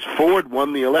 election is Ford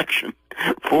won the election.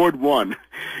 Ford won.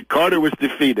 Carter was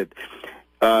defeated.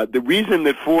 The reason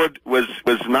that Ford was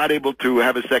not able to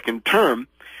have a second term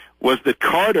was that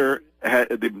Carter,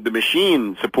 the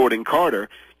machine supporting Carter,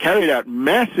 carried out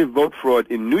massive vote fraud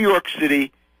in New York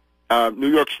City, New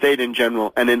York State in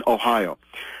general, and in Ohio.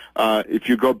 If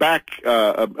you go back,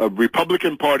 a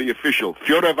Republican Party official,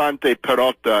 Fioravante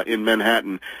Perotta in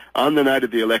Manhattan, on the night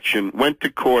of the election, went to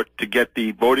court to get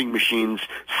the voting machines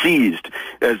seized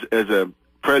as a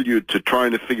prelude to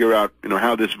trying to figure out,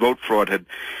 how this vote fraud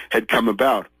had come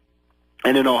about.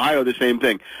 And in Ohio, the same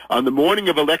thing. On the morning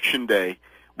of Election Day,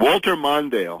 Walter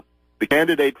Mondale, the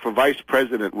candidate for vice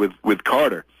president with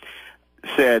Carter,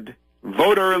 said,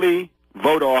 "Vote early,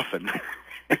 vote often."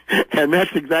 And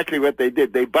that's exactly what they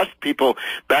did. They bussed people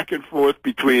back and forth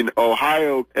between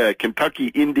Ohio, Kentucky,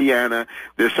 Indiana.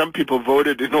 There's some people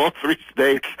voted in all three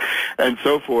states and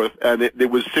so forth. And it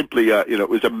was simply, it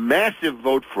was a massive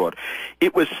vote fraud.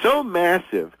 It was so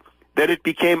massive that it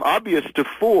became obvious to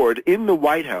Ford in the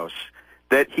White House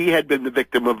that he had been the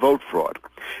victim of vote fraud.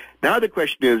 Now the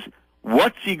question is,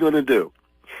 what's he going to do?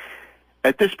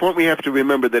 At this point, we have to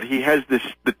remember that he has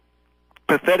the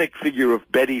pathetic figure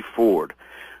of Betty Ford,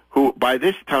 who by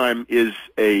this time is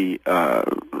she's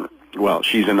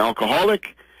an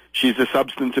alcoholic, she's a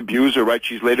substance abuser, right?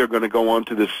 She's later going to go on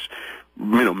to this,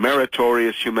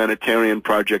 meritorious humanitarian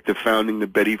project of founding the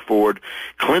Betty Ford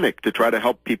Clinic to try to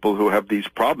help people who have these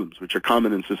problems, which are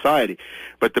common in society.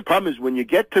 But the problem is when you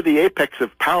get to the apex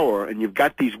of power and you've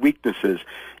got these weaknesses,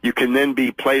 you can then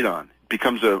be played on. It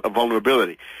becomes a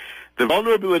vulnerability. The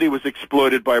vulnerability was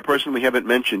exploited by a person we haven't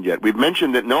mentioned yet. We've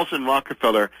mentioned that Nelson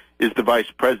Rockefeller is the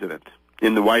vice president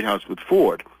in the White House with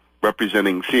Ford,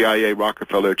 representing CIA,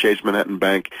 Rockefeller, Chase Manhattan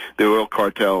Bank, the oil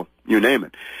cartel, you name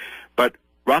it. But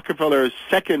Rockefeller's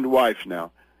second wife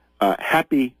now,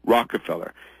 Happy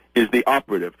Rockefeller, is the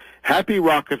operative. Happy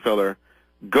Rockefeller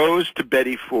goes to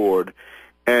Betty Ford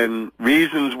and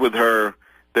reasons with her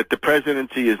that the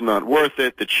presidency is not worth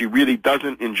it, that she really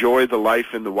doesn't enjoy the life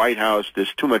in the White House.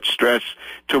 There's too much stress,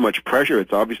 too much pressure.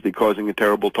 It's obviously causing a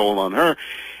terrible toll on her.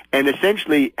 And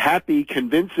essentially, Happy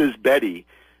convinces Betty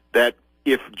that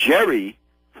if Jerry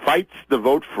fights the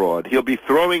vote fraud, he'll be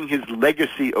throwing his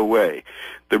legacy away.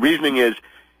 The reasoning is,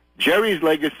 Jerry's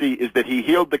legacy is that he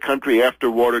healed the country after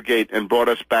Watergate and brought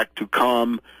us back to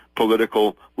calm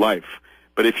political life.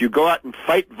 But if you go out and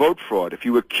fight vote fraud, if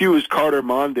you accuse Carter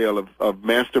Mondale of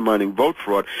masterminding vote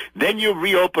fraud, then you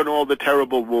reopen all the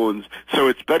terrible wounds. So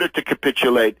it's better to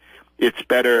capitulate. It's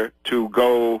better to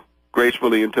go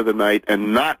gracefully into the night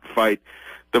and not fight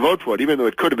the vote fraud, even though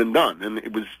it could have been done.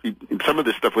 And some of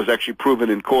this stuff was actually proven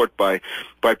in court by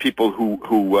people who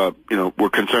were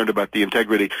concerned about the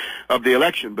integrity of the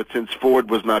election. But since Ford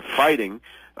was not fighting,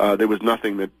 there was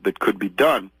nothing that could be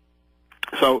done.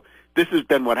 So this has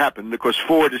been what happened. And of course,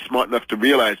 Ford is smart enough to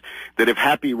realize that if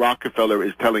Happy Rockefeller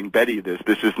is telling Betty this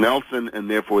is Nelson, and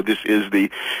therefore this is the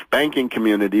banking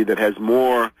community that has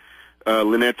more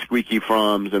Lynette Squeaky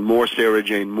Fromms and more Sarah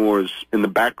Jane Moores in the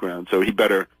background, so he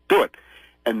better do it.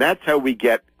 And that's how we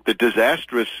get the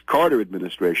disastrous Carter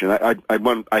administration. I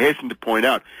hasten to point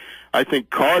out, I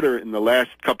think Carter in the last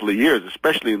couple of years,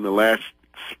 especially in the last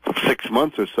 6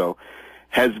 months or so,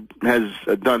 has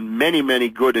done many, many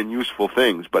good and useful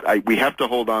things. But we have to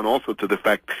hold on also to the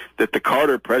fact that the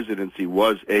Carter presidency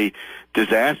was a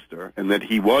disaster and that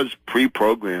he was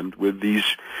pre-programmed with these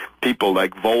people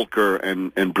like Volcker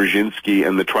and Brzezinski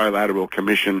and the Trilateral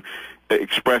Commission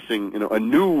expressing, a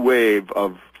new wave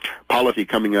of policy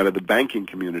coming out of the banking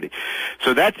community.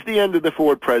 So that's the end of the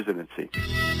Ford presidency.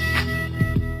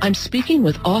 I'm speaking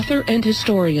with author and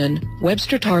historian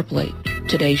Webster Tarpley.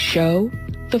 Today's show,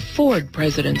 the Ford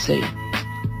presidency.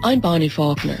 I'm Bonnie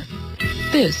Faulkner.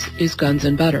 This is Guns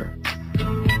and Butter.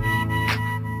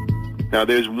 Now,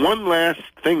 there's one last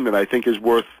thing that I think is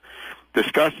worth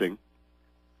discussing,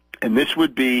 and this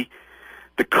would be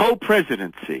the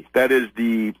co-presidency. That is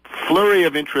the flurry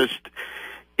of interest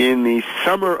in the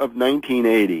summer of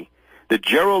 1980 that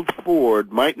Gerald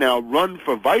Ford might now run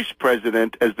for vice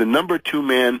president as the number 2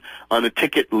 man on a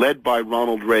ticket led by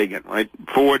Ronald Reagan, right?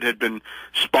 Ford had been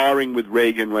sparring with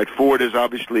Reagan, right? Ford is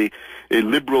obviously a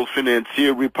liberal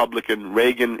financier Republican.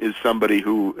 Reagan is somebody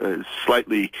who is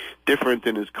slightly different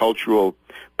in his cultural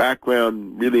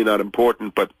background, really not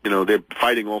important, but, they're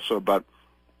fighting also about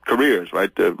careers,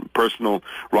 right? The personal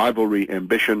rivalry,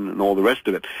 ambition, and all the rest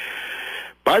of it.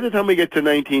 By the time we get to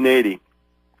 1980,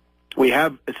 we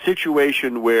have a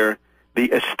situation where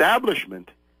the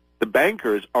establishment, the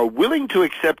bankers, are willing to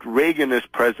accept Reagan as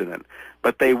president,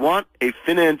 but they want a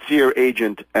financier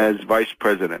agent as vice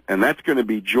president, and that's going to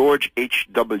be George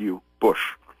H.W. Bush.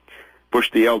 Bush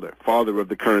the elder, father of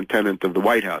the current tenant of the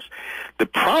White House. The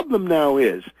problem now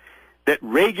is that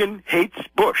Reagan hates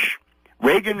Bush.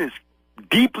 Reagan is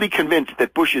deeply convinced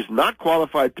that Bush is not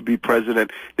qualified to be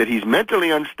president, that he's mentally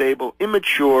unstable,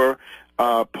 immature,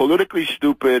 politically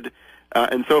stupid,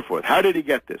 and so forth. How did he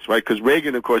get this, right? Because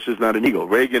Reagan, of course, is not an eagle.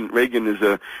 Reagan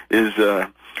is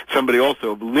somebody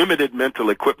also of limited mental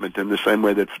equipment in the same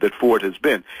way that Ford has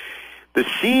been. The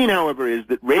scene, however, is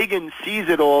that Reagan sees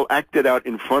it all acted out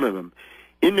in front of him.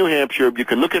 In New Hampshire, you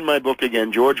can look at my book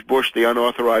again, George Bush, The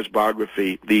Unauthorized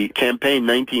Biography, the Campaign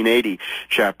 1980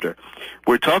 chapter.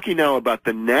 We're talking now about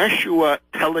the Nashua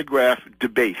Telegraph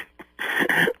debate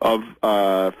of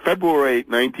February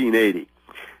 1980.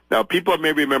 Now, people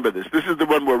may remember this. This is the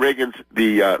one where Reagan's,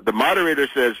 the moderator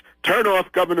says, "Turn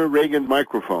off Governor Reagan's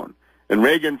microphone." And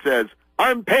Reagan says,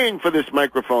 "I'm paying for this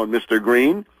microphone, Mr.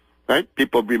 Green." Right?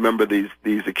 People remember these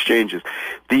exchanges.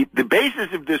 The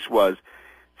basis of this was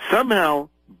somehow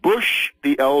Bush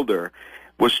the elder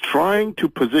was trying to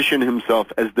position himself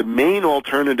as the main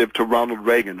alternative to Ronald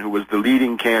Reagan, who was the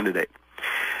leading candidate.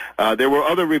 There were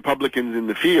other Republicans in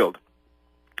the field,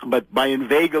 but by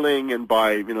inveigling and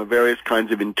by various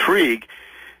kinds of intrigue,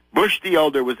 Bush the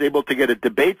elder was able to get a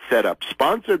debate set up,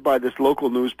 sponsored by this local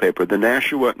newspaper, the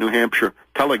Nashua, New Hampshire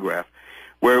Telegraph,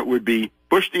 where it would be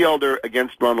Bush the elder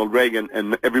against Ronald Reagan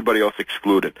and everybody else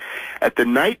excluded. At the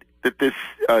night that this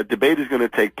debate is going to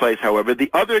take place, however, the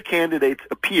other candidates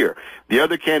appear. The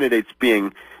other candidates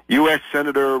being U.S.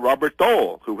 Senator Robert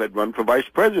Dole, who had run for vice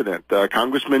president,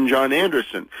 Congressman John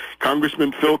Anderson,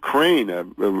 Congressman Phil Crane,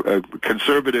 a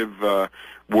conservative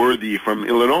worthy from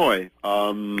Illinois,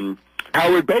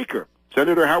 Howard Baker,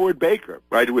 Senator Howard Baker,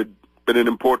 right, who had been an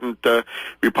important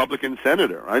Republican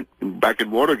senator, right, back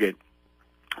in Watergate.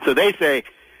 So they say,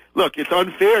 look, it's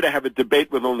unfair to have a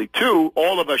debate with only two.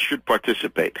 All of us should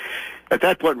participate. At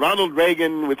that point, Ronald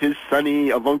Reagan, with his sunny,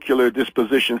 avuncular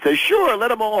disposition, says, sure, let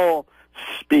them all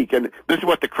speak. And this is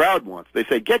what the crowd wants. They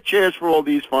say, get chairs for all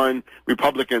these fine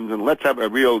Republicans and let's have a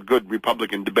real good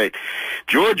Republican debate.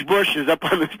 George Bush is up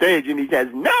on the stage and he says,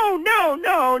 no, no,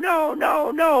 no, no,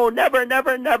 no, no, never,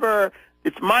 never, never.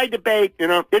 It's my debate,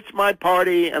 it's my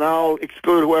party, and I'll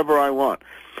exclude whoever I want.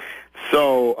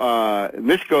 So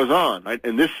this goes on, right?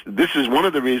 And this is one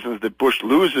of the reasons that Bush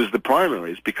loses the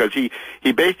primaries, because he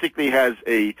basically has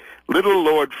a little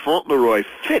Lord Fauntleroy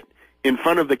fit in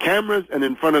front of the cameras and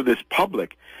in front of this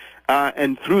public.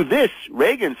 And through this,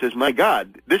 Reagan says, my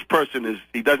God, this person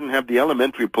he doesn't have the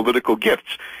elementary political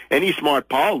gifts. Any smart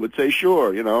Paul would say,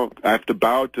 sure, I have to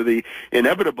bow to the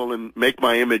inevitable and make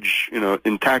my image,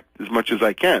 intact as much as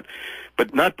I can.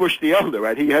 But not Bush the elder,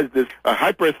 right? He has this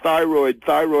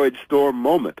thyroid storm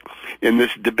moment in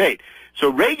this debate. So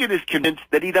Reagan is convinced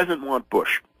that he doesn't want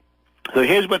Bush. So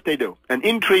here's what they do. An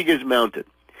intrigue is mounted.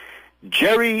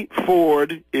 Jerry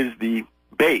Ford is the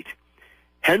bait.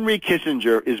 Henry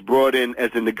Kissinger is brought in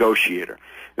as a negotiator.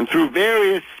 And through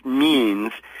various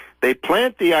means, they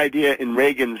plant the idea in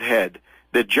Reagan's head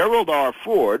that Gerald R.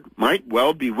 Ford might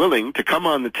well be willing to come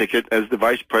on the ticket as the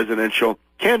vice presidential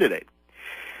candidate.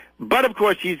 But, of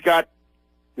course, he's got,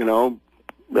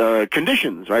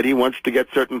 conditions, right? He wants to get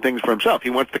certain things for himself.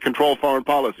 He wants to control foreign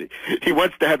policy. He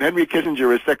wants to have Henry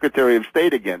Kissinger as Secretary of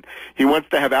State again. He wants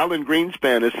to have Alan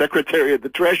Greenspan as Secretary of the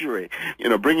Treasury,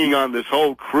 bringing on this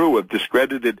whole crew of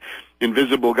discredited,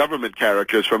 invisible government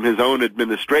characters from his own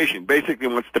administration. Basically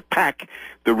wants to pack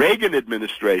the Reagan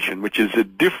administration, which is a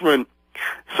different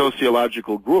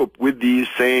sociological group, with these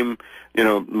same,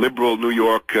 liberal New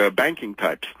York banking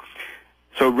types.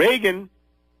 So Reagan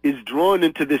is drawn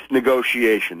into this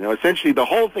negotiation. Now, essentially, the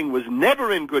whole thing was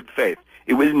never in good faith.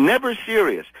 It was never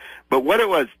serious. But what it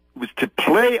was to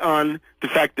play on the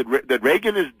fact that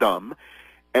Reagan is dumb,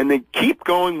 and they keep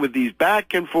going with these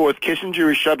back and forth.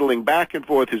 Kissinger is shuttling back and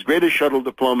forth, his greatest shuttle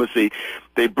diplomacy.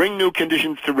 They bring new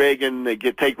conditions to Reagan. They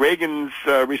take Reagan's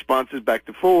responses back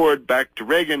to Ford, back to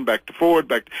Reagan, back to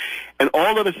Ford, and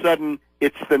all of a sudden,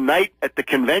 it's the night at the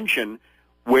convention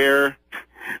where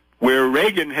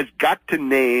Reagan has got to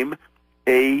name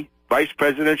a vice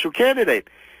presidential candidate.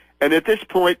 And at this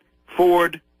point,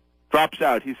 Ford drops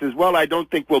out. He says, well, I don't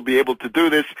think we'll be able to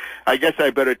do this. I guess I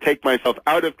better take myself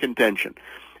out of contention.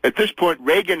 At this point,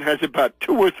 Reagan has about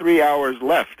 2 or 3 hours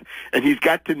left, and he's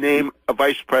got to name a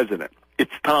vice president.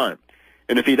 It's time.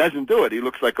 And if he doesn't do it, he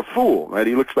looks like a fool, right?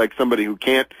 He looks like somebody who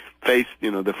can't face,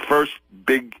 the first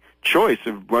big choice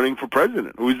of running for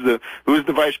president. Who's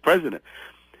the vice president?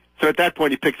 So at that point,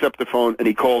 he picks up the phone and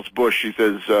he calls Bush. He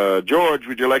says, George,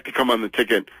 would you like to come on the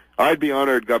ticket? I'd be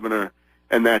honored, Governor,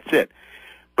 and that's it.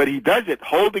 But he does it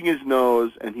holding his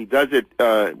nose, and he does it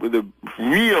with a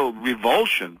real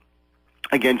revulsion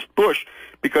against Bush,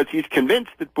 because he's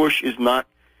convinced that Bush is not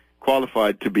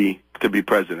qualified to be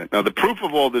president. Now, the proof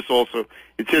of all this also,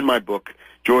 it's in my book,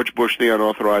 George Bush, The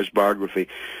Unauthorized Biography.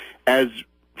 As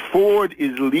Ford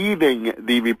is leaving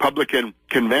the Republican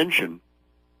convention,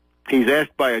 he's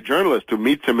asked by a journalist who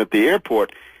meets him at the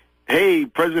airport, "Hey,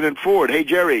 President Ford, hey,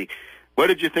 Jerry, what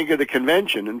did you think of the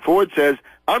convention?" And Ford says,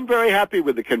 "I'm very happy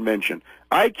with the convention.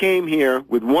 I came here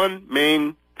with one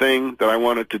main thing that I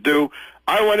wanted to do.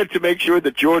 I wanted to make sure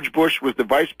that George Bush was the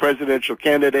vice presidential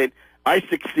candidate. I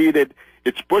succeeded.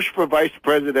 It's Bush for vice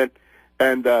president,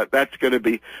 and that's going to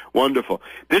be wonderful."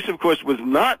 This, of course, was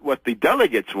not what the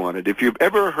delegates wanted. If you've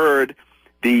ever heard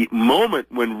the moment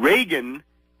when Reagan,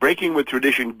 breaking with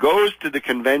tradition, goes to the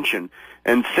convention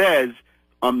and says,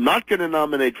 "I'm not going to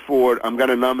nominate Ford, I'm going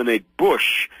to nominate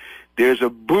Bush," there's a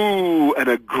boo and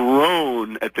a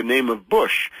groan at the name of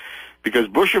Bush, because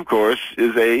Bush, of course,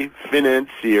 is a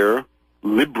financier,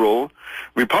 liberal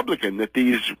Republican that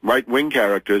these right-wing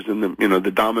characters and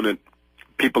the dominant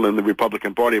people in the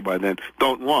Republican Party by then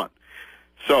don't want.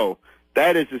 So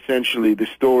that is essentially the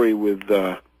story with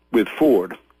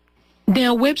Ford.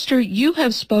 Now, Webster, you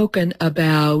have spoken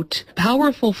about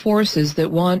powerful forces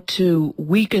that want to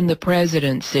weaken the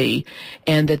presidency,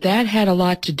 and that had a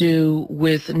lot to do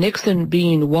with Nixon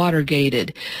being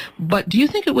Watergated. But do you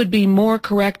think it would be more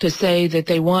correct to say that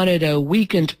they wanted a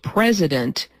weakened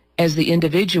president as the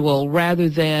individual rather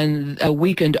than a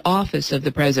weakened office of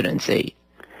the presidency?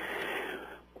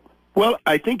 Well,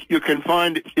 I think you can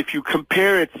find, if you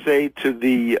compare it, say, to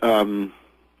the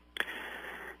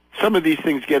some of these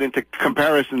things get into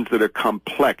comparisons that are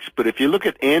complex, but if you look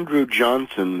at Andrew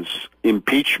Johnson's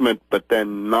impeachment but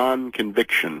then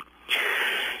non-conviction,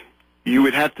 you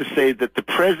would have to say that the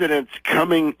presidents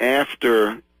coming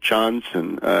after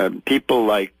Johnson, people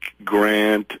like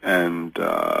Grant and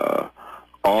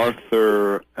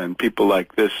Arthur and people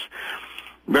like this,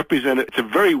 it's a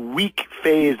very weak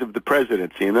phase of the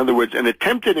presidency. In other words, an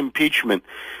attempted impeachment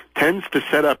tends to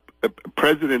set up a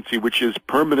presidency which is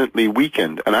permanently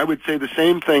weakened. And I would say the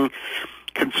same thing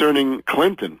concerning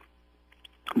Clinton,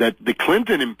 that the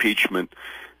Clinton impeachment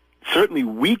certainly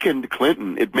weakened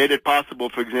Clinton. It made it possible,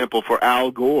 for example, for Al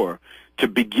Gore to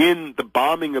begin the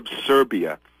bombing of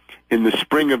Serbia in the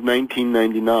spring of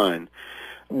 1999,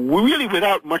 really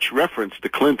without much reference to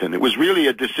Clinton. It was really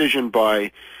a decision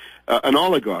by an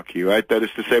oligarchy, right? That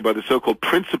is to say, by the so-called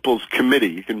Principals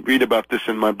Committee. You can read about this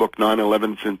in my book,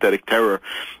 9/11 Synthetic Terror,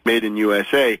 Made in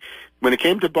USA. When it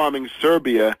came to bombing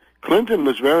Serbia, Clinton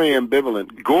was very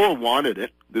ambivalent. Gore wanted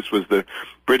it. This was the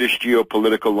British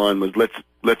geopolitical line, was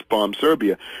let's bomb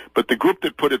Serbia. But the group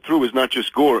that put it through was not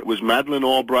just Gore. It was Madeleine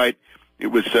Albright. It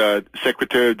was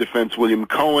Secretary of Defense William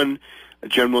Cohen,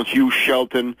 General Hugh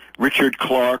Shelton, Richard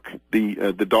Clark,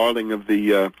 the darling of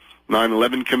the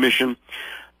 9/11 Commission,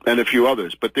 and a few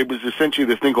others. But there was essentially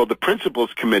this thing called the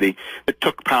Principals Committee that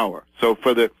took power. So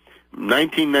for the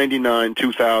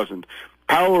 1999-2000,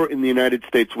 power in the United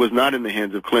States was not in the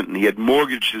hands of Clinton. He had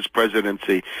mortgaged his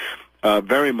presidency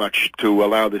very much to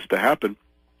allow this to happen,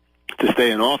 to stay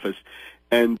in office,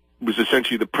 and it was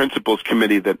essentially the Principals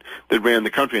Committee that ran the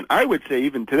country. And I would say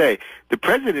even today, the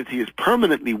presidency is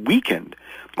permanently weakened.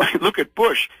 Look at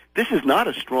Bush. This is not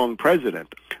a strong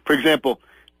president. For example,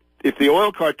 if the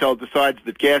oil cartel decides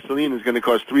that gasoline is going to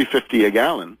cost $3.50 a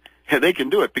gallon, they can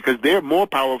do it because they're more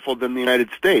powerful than the United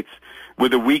States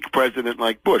with a weak president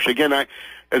like Bush. Again,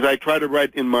 as I try to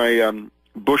write in my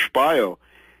Bush bio,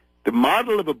 the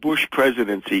model of a Bush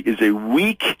presidency is a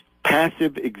weak,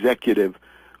 passive executive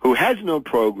who has no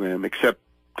program except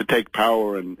to take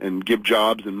power and give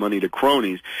jobs and money to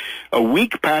cronies. A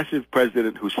weak, passive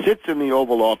president who sits in the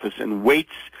Oval Office and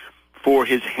waits for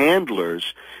his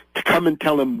handlers to come and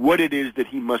tell him what it is that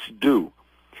he must do.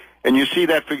 And you see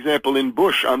that, for example, in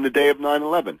Bush on the day of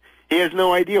 9/11. He has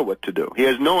no idea what to do. He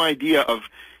has no idea of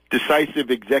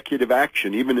decisive executive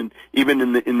action, even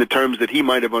in the terms that he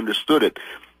might have understood it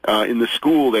in the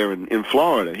school there in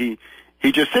Florida.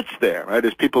 He just sits there, right,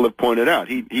 as people have pointed out.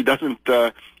 He doesn't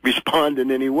respond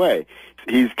in any way.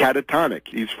 He's catatonic.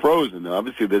 He's frozen.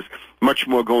 Obviously, there's much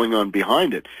more going on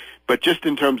behind it. But just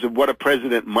in terms of what a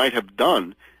president might have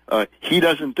done, he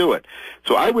doesn't do it.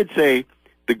 So I would say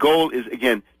the goal is,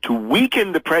 again, to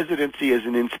weaken the presidency as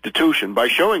an institution by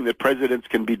showing that presidents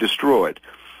can be destroyed.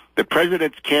 The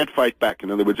presidents can't fight back.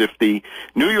 In other words, if the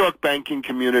New York banking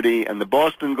community and the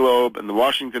Boston Globe and the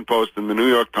Washington Post and the New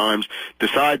York Times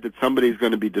decide that somebody's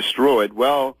going to be destroyed,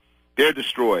 well, they're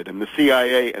destroyed. And the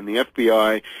CIA and the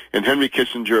FBI and Henry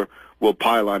Kissinger will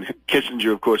pile on.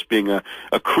 Kissinger, of course, being a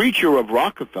creature of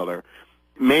Rockefeller,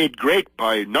 made great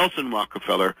by Nelson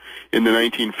Rockefeller in the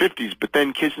 1950s, but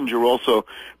then Kissinger also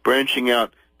branching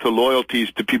out to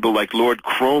loyalties to people like Lord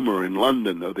Cromer in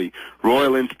London, or the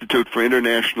Royal Institute for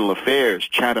International Affairs,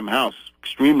 Chatham House,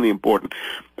 extremely important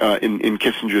in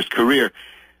Kissinger's career.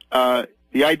 The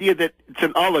idea that it's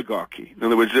an oligarchy. In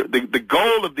other words, the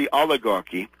goal of the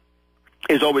oligarchy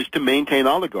is always to maintain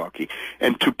oligarchy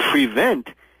and to prevent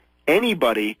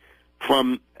anybody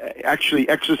from actually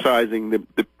exercising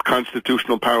the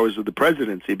constitutional powers of the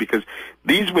presidency, because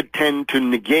these would tend to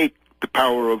negate the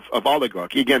power of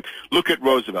oligarchy. Again, look at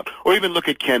Roosevelt, or even look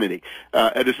at Kennedy.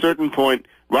 At a certain point,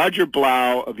 Roger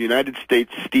Blau of United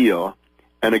States Steel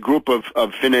and a group of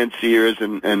financiers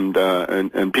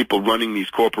and people running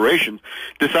these corporations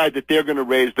decide that they're going to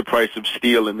raise the price of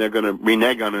steel, and they're going to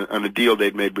renege on a deal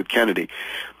they'd made with Kennedy.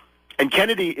 And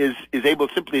Kennedy is able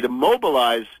simply to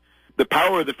mobilize the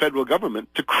power of the federal government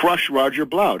to crush Roger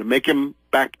Blau, to make him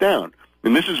back down.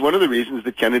 And this is one of the reasons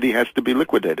that Kennedy has to be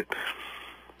liquidated.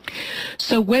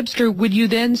 So, Webster, would you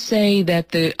then say that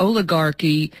the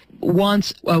oligarchy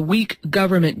wants a weak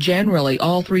government generally?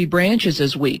 All three branches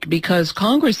is weak because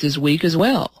Congress is weak as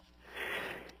well.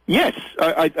 Yes,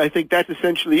 I think that's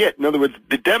essentially it. In other words,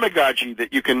 the demagogy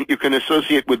that you can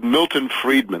associate with Milton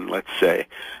Friedman, let's say.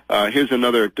 Here's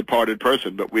another departed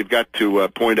person, but we've got to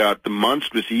point out the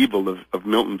monstrous evil of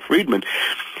Milton Friedman.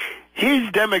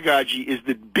 His demagogy is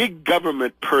that big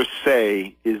government per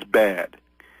se is bad.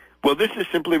 Well, this is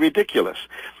simply ridiculous.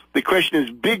 The question is,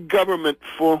 big government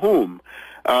for whom?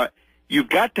 You've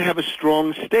got to have a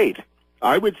strong state.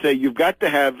 I would say you've got to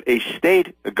have a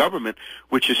state, a government,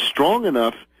 which is strong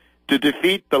enough to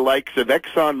defeat the likes of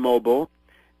ExxonMobil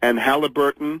and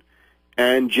Halliburton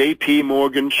and J.P.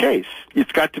 Morgan Chase.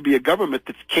 It's got to be a government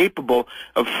that's capable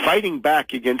of fighting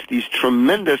back against these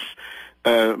tremendous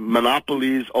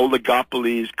monopolies,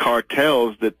 oligopolies,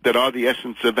 cartels that are the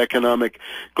essence of economic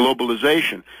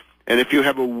globalization. And if you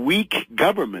have a weak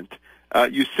government,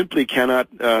 you simply cannot,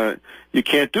 you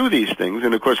can't do these things.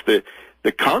 And of course,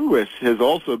 the Congress has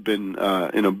also been,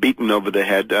 beaten over the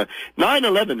head.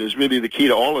 9/11 is really the key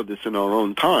to all of this in our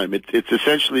own time. It's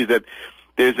essentially that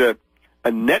there's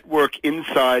a network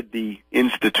inside the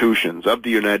institutions of the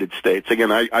United States.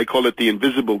 Again, I call it the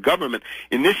invisible government.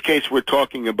 In this case, we're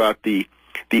talking about the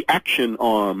action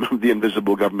arm of the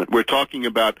invisible government. We're talking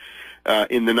about,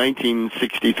 in the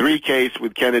 1963 case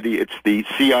with Kennedy, it's the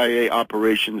CIA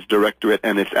Operations Directorate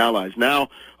and its allies. Now,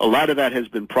 a lot of that has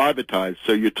been privatized,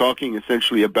 so you're talking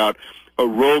essentially about a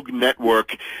rogue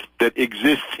network that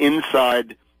exists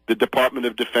inside the Department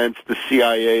of Defense, the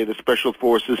CIA, the Special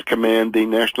Forces Command, the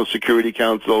National Security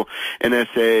Council,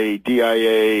 NSA,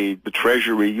 DIA, the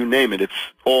Treasury, you name it. It's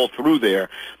all through there.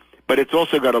 But it's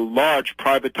also got a large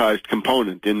privatized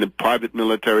component in the private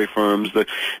military firms, the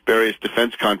various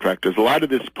defense contractors. A lot of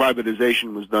this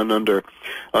privatization was done under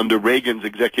Reagan's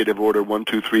Executive Order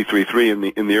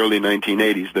 12333 in the early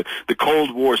 1980s. The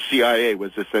Cold War CIA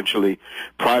was essentially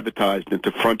privatized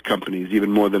into front companies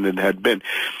even more than it had been.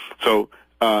 So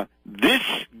this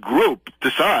group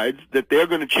decides that they're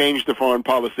going to change the foreign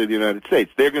policy of the United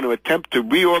States. They're going to attempt to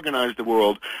reorganize the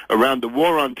world around the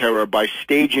war on terror by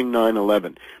staging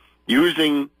 9/11.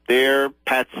 Using their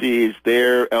patsies,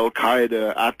 their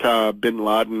Al-Qaeda, Atta, bin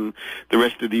Laden, the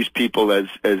rest of these people as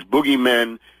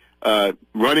boogeymen,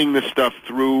 running the stuff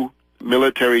through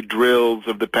military drills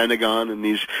of the Pentagon and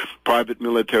these private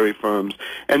military firms,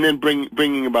 and then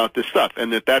bringing about this stuff.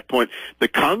 And at that point, the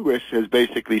Congress has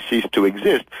basically ceased to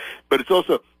exist. But it's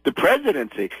also the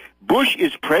presidency. Bush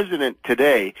is president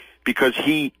today because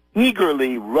he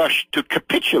eagerly rushed to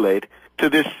capitulate to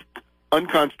this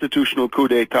unconstitutional coup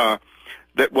d'etat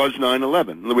that was 9/11.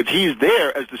 In other words, he's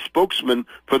there as the spokesman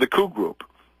for the coup group.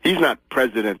 He's not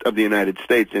president of the United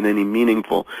States in any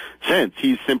meaningful sense.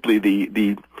 He's simply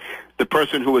the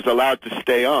person who was allowed to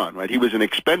stay on, right? He was an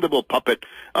expendable puppet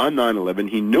on 9/11.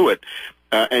 He knew it,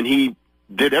 and he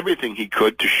did everything he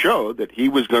could to show that he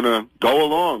was going to go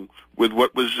along with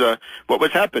what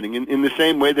was happening in the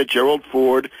same way that Gerald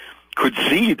Ford could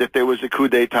see that there was a coup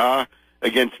d'etat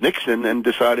against Nixon and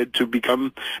decided to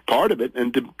become part of it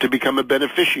and to become a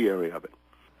beneficiary of it.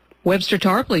 Webster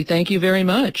Tarpley, thank you very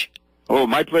much. Oh,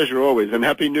 my pleasure always, and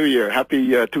Happy New Year. Happy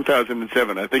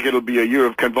 2007. I think it'll be a year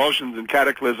of convulsions and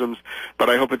cataclysms, but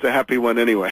I hope it's a happy one anyway.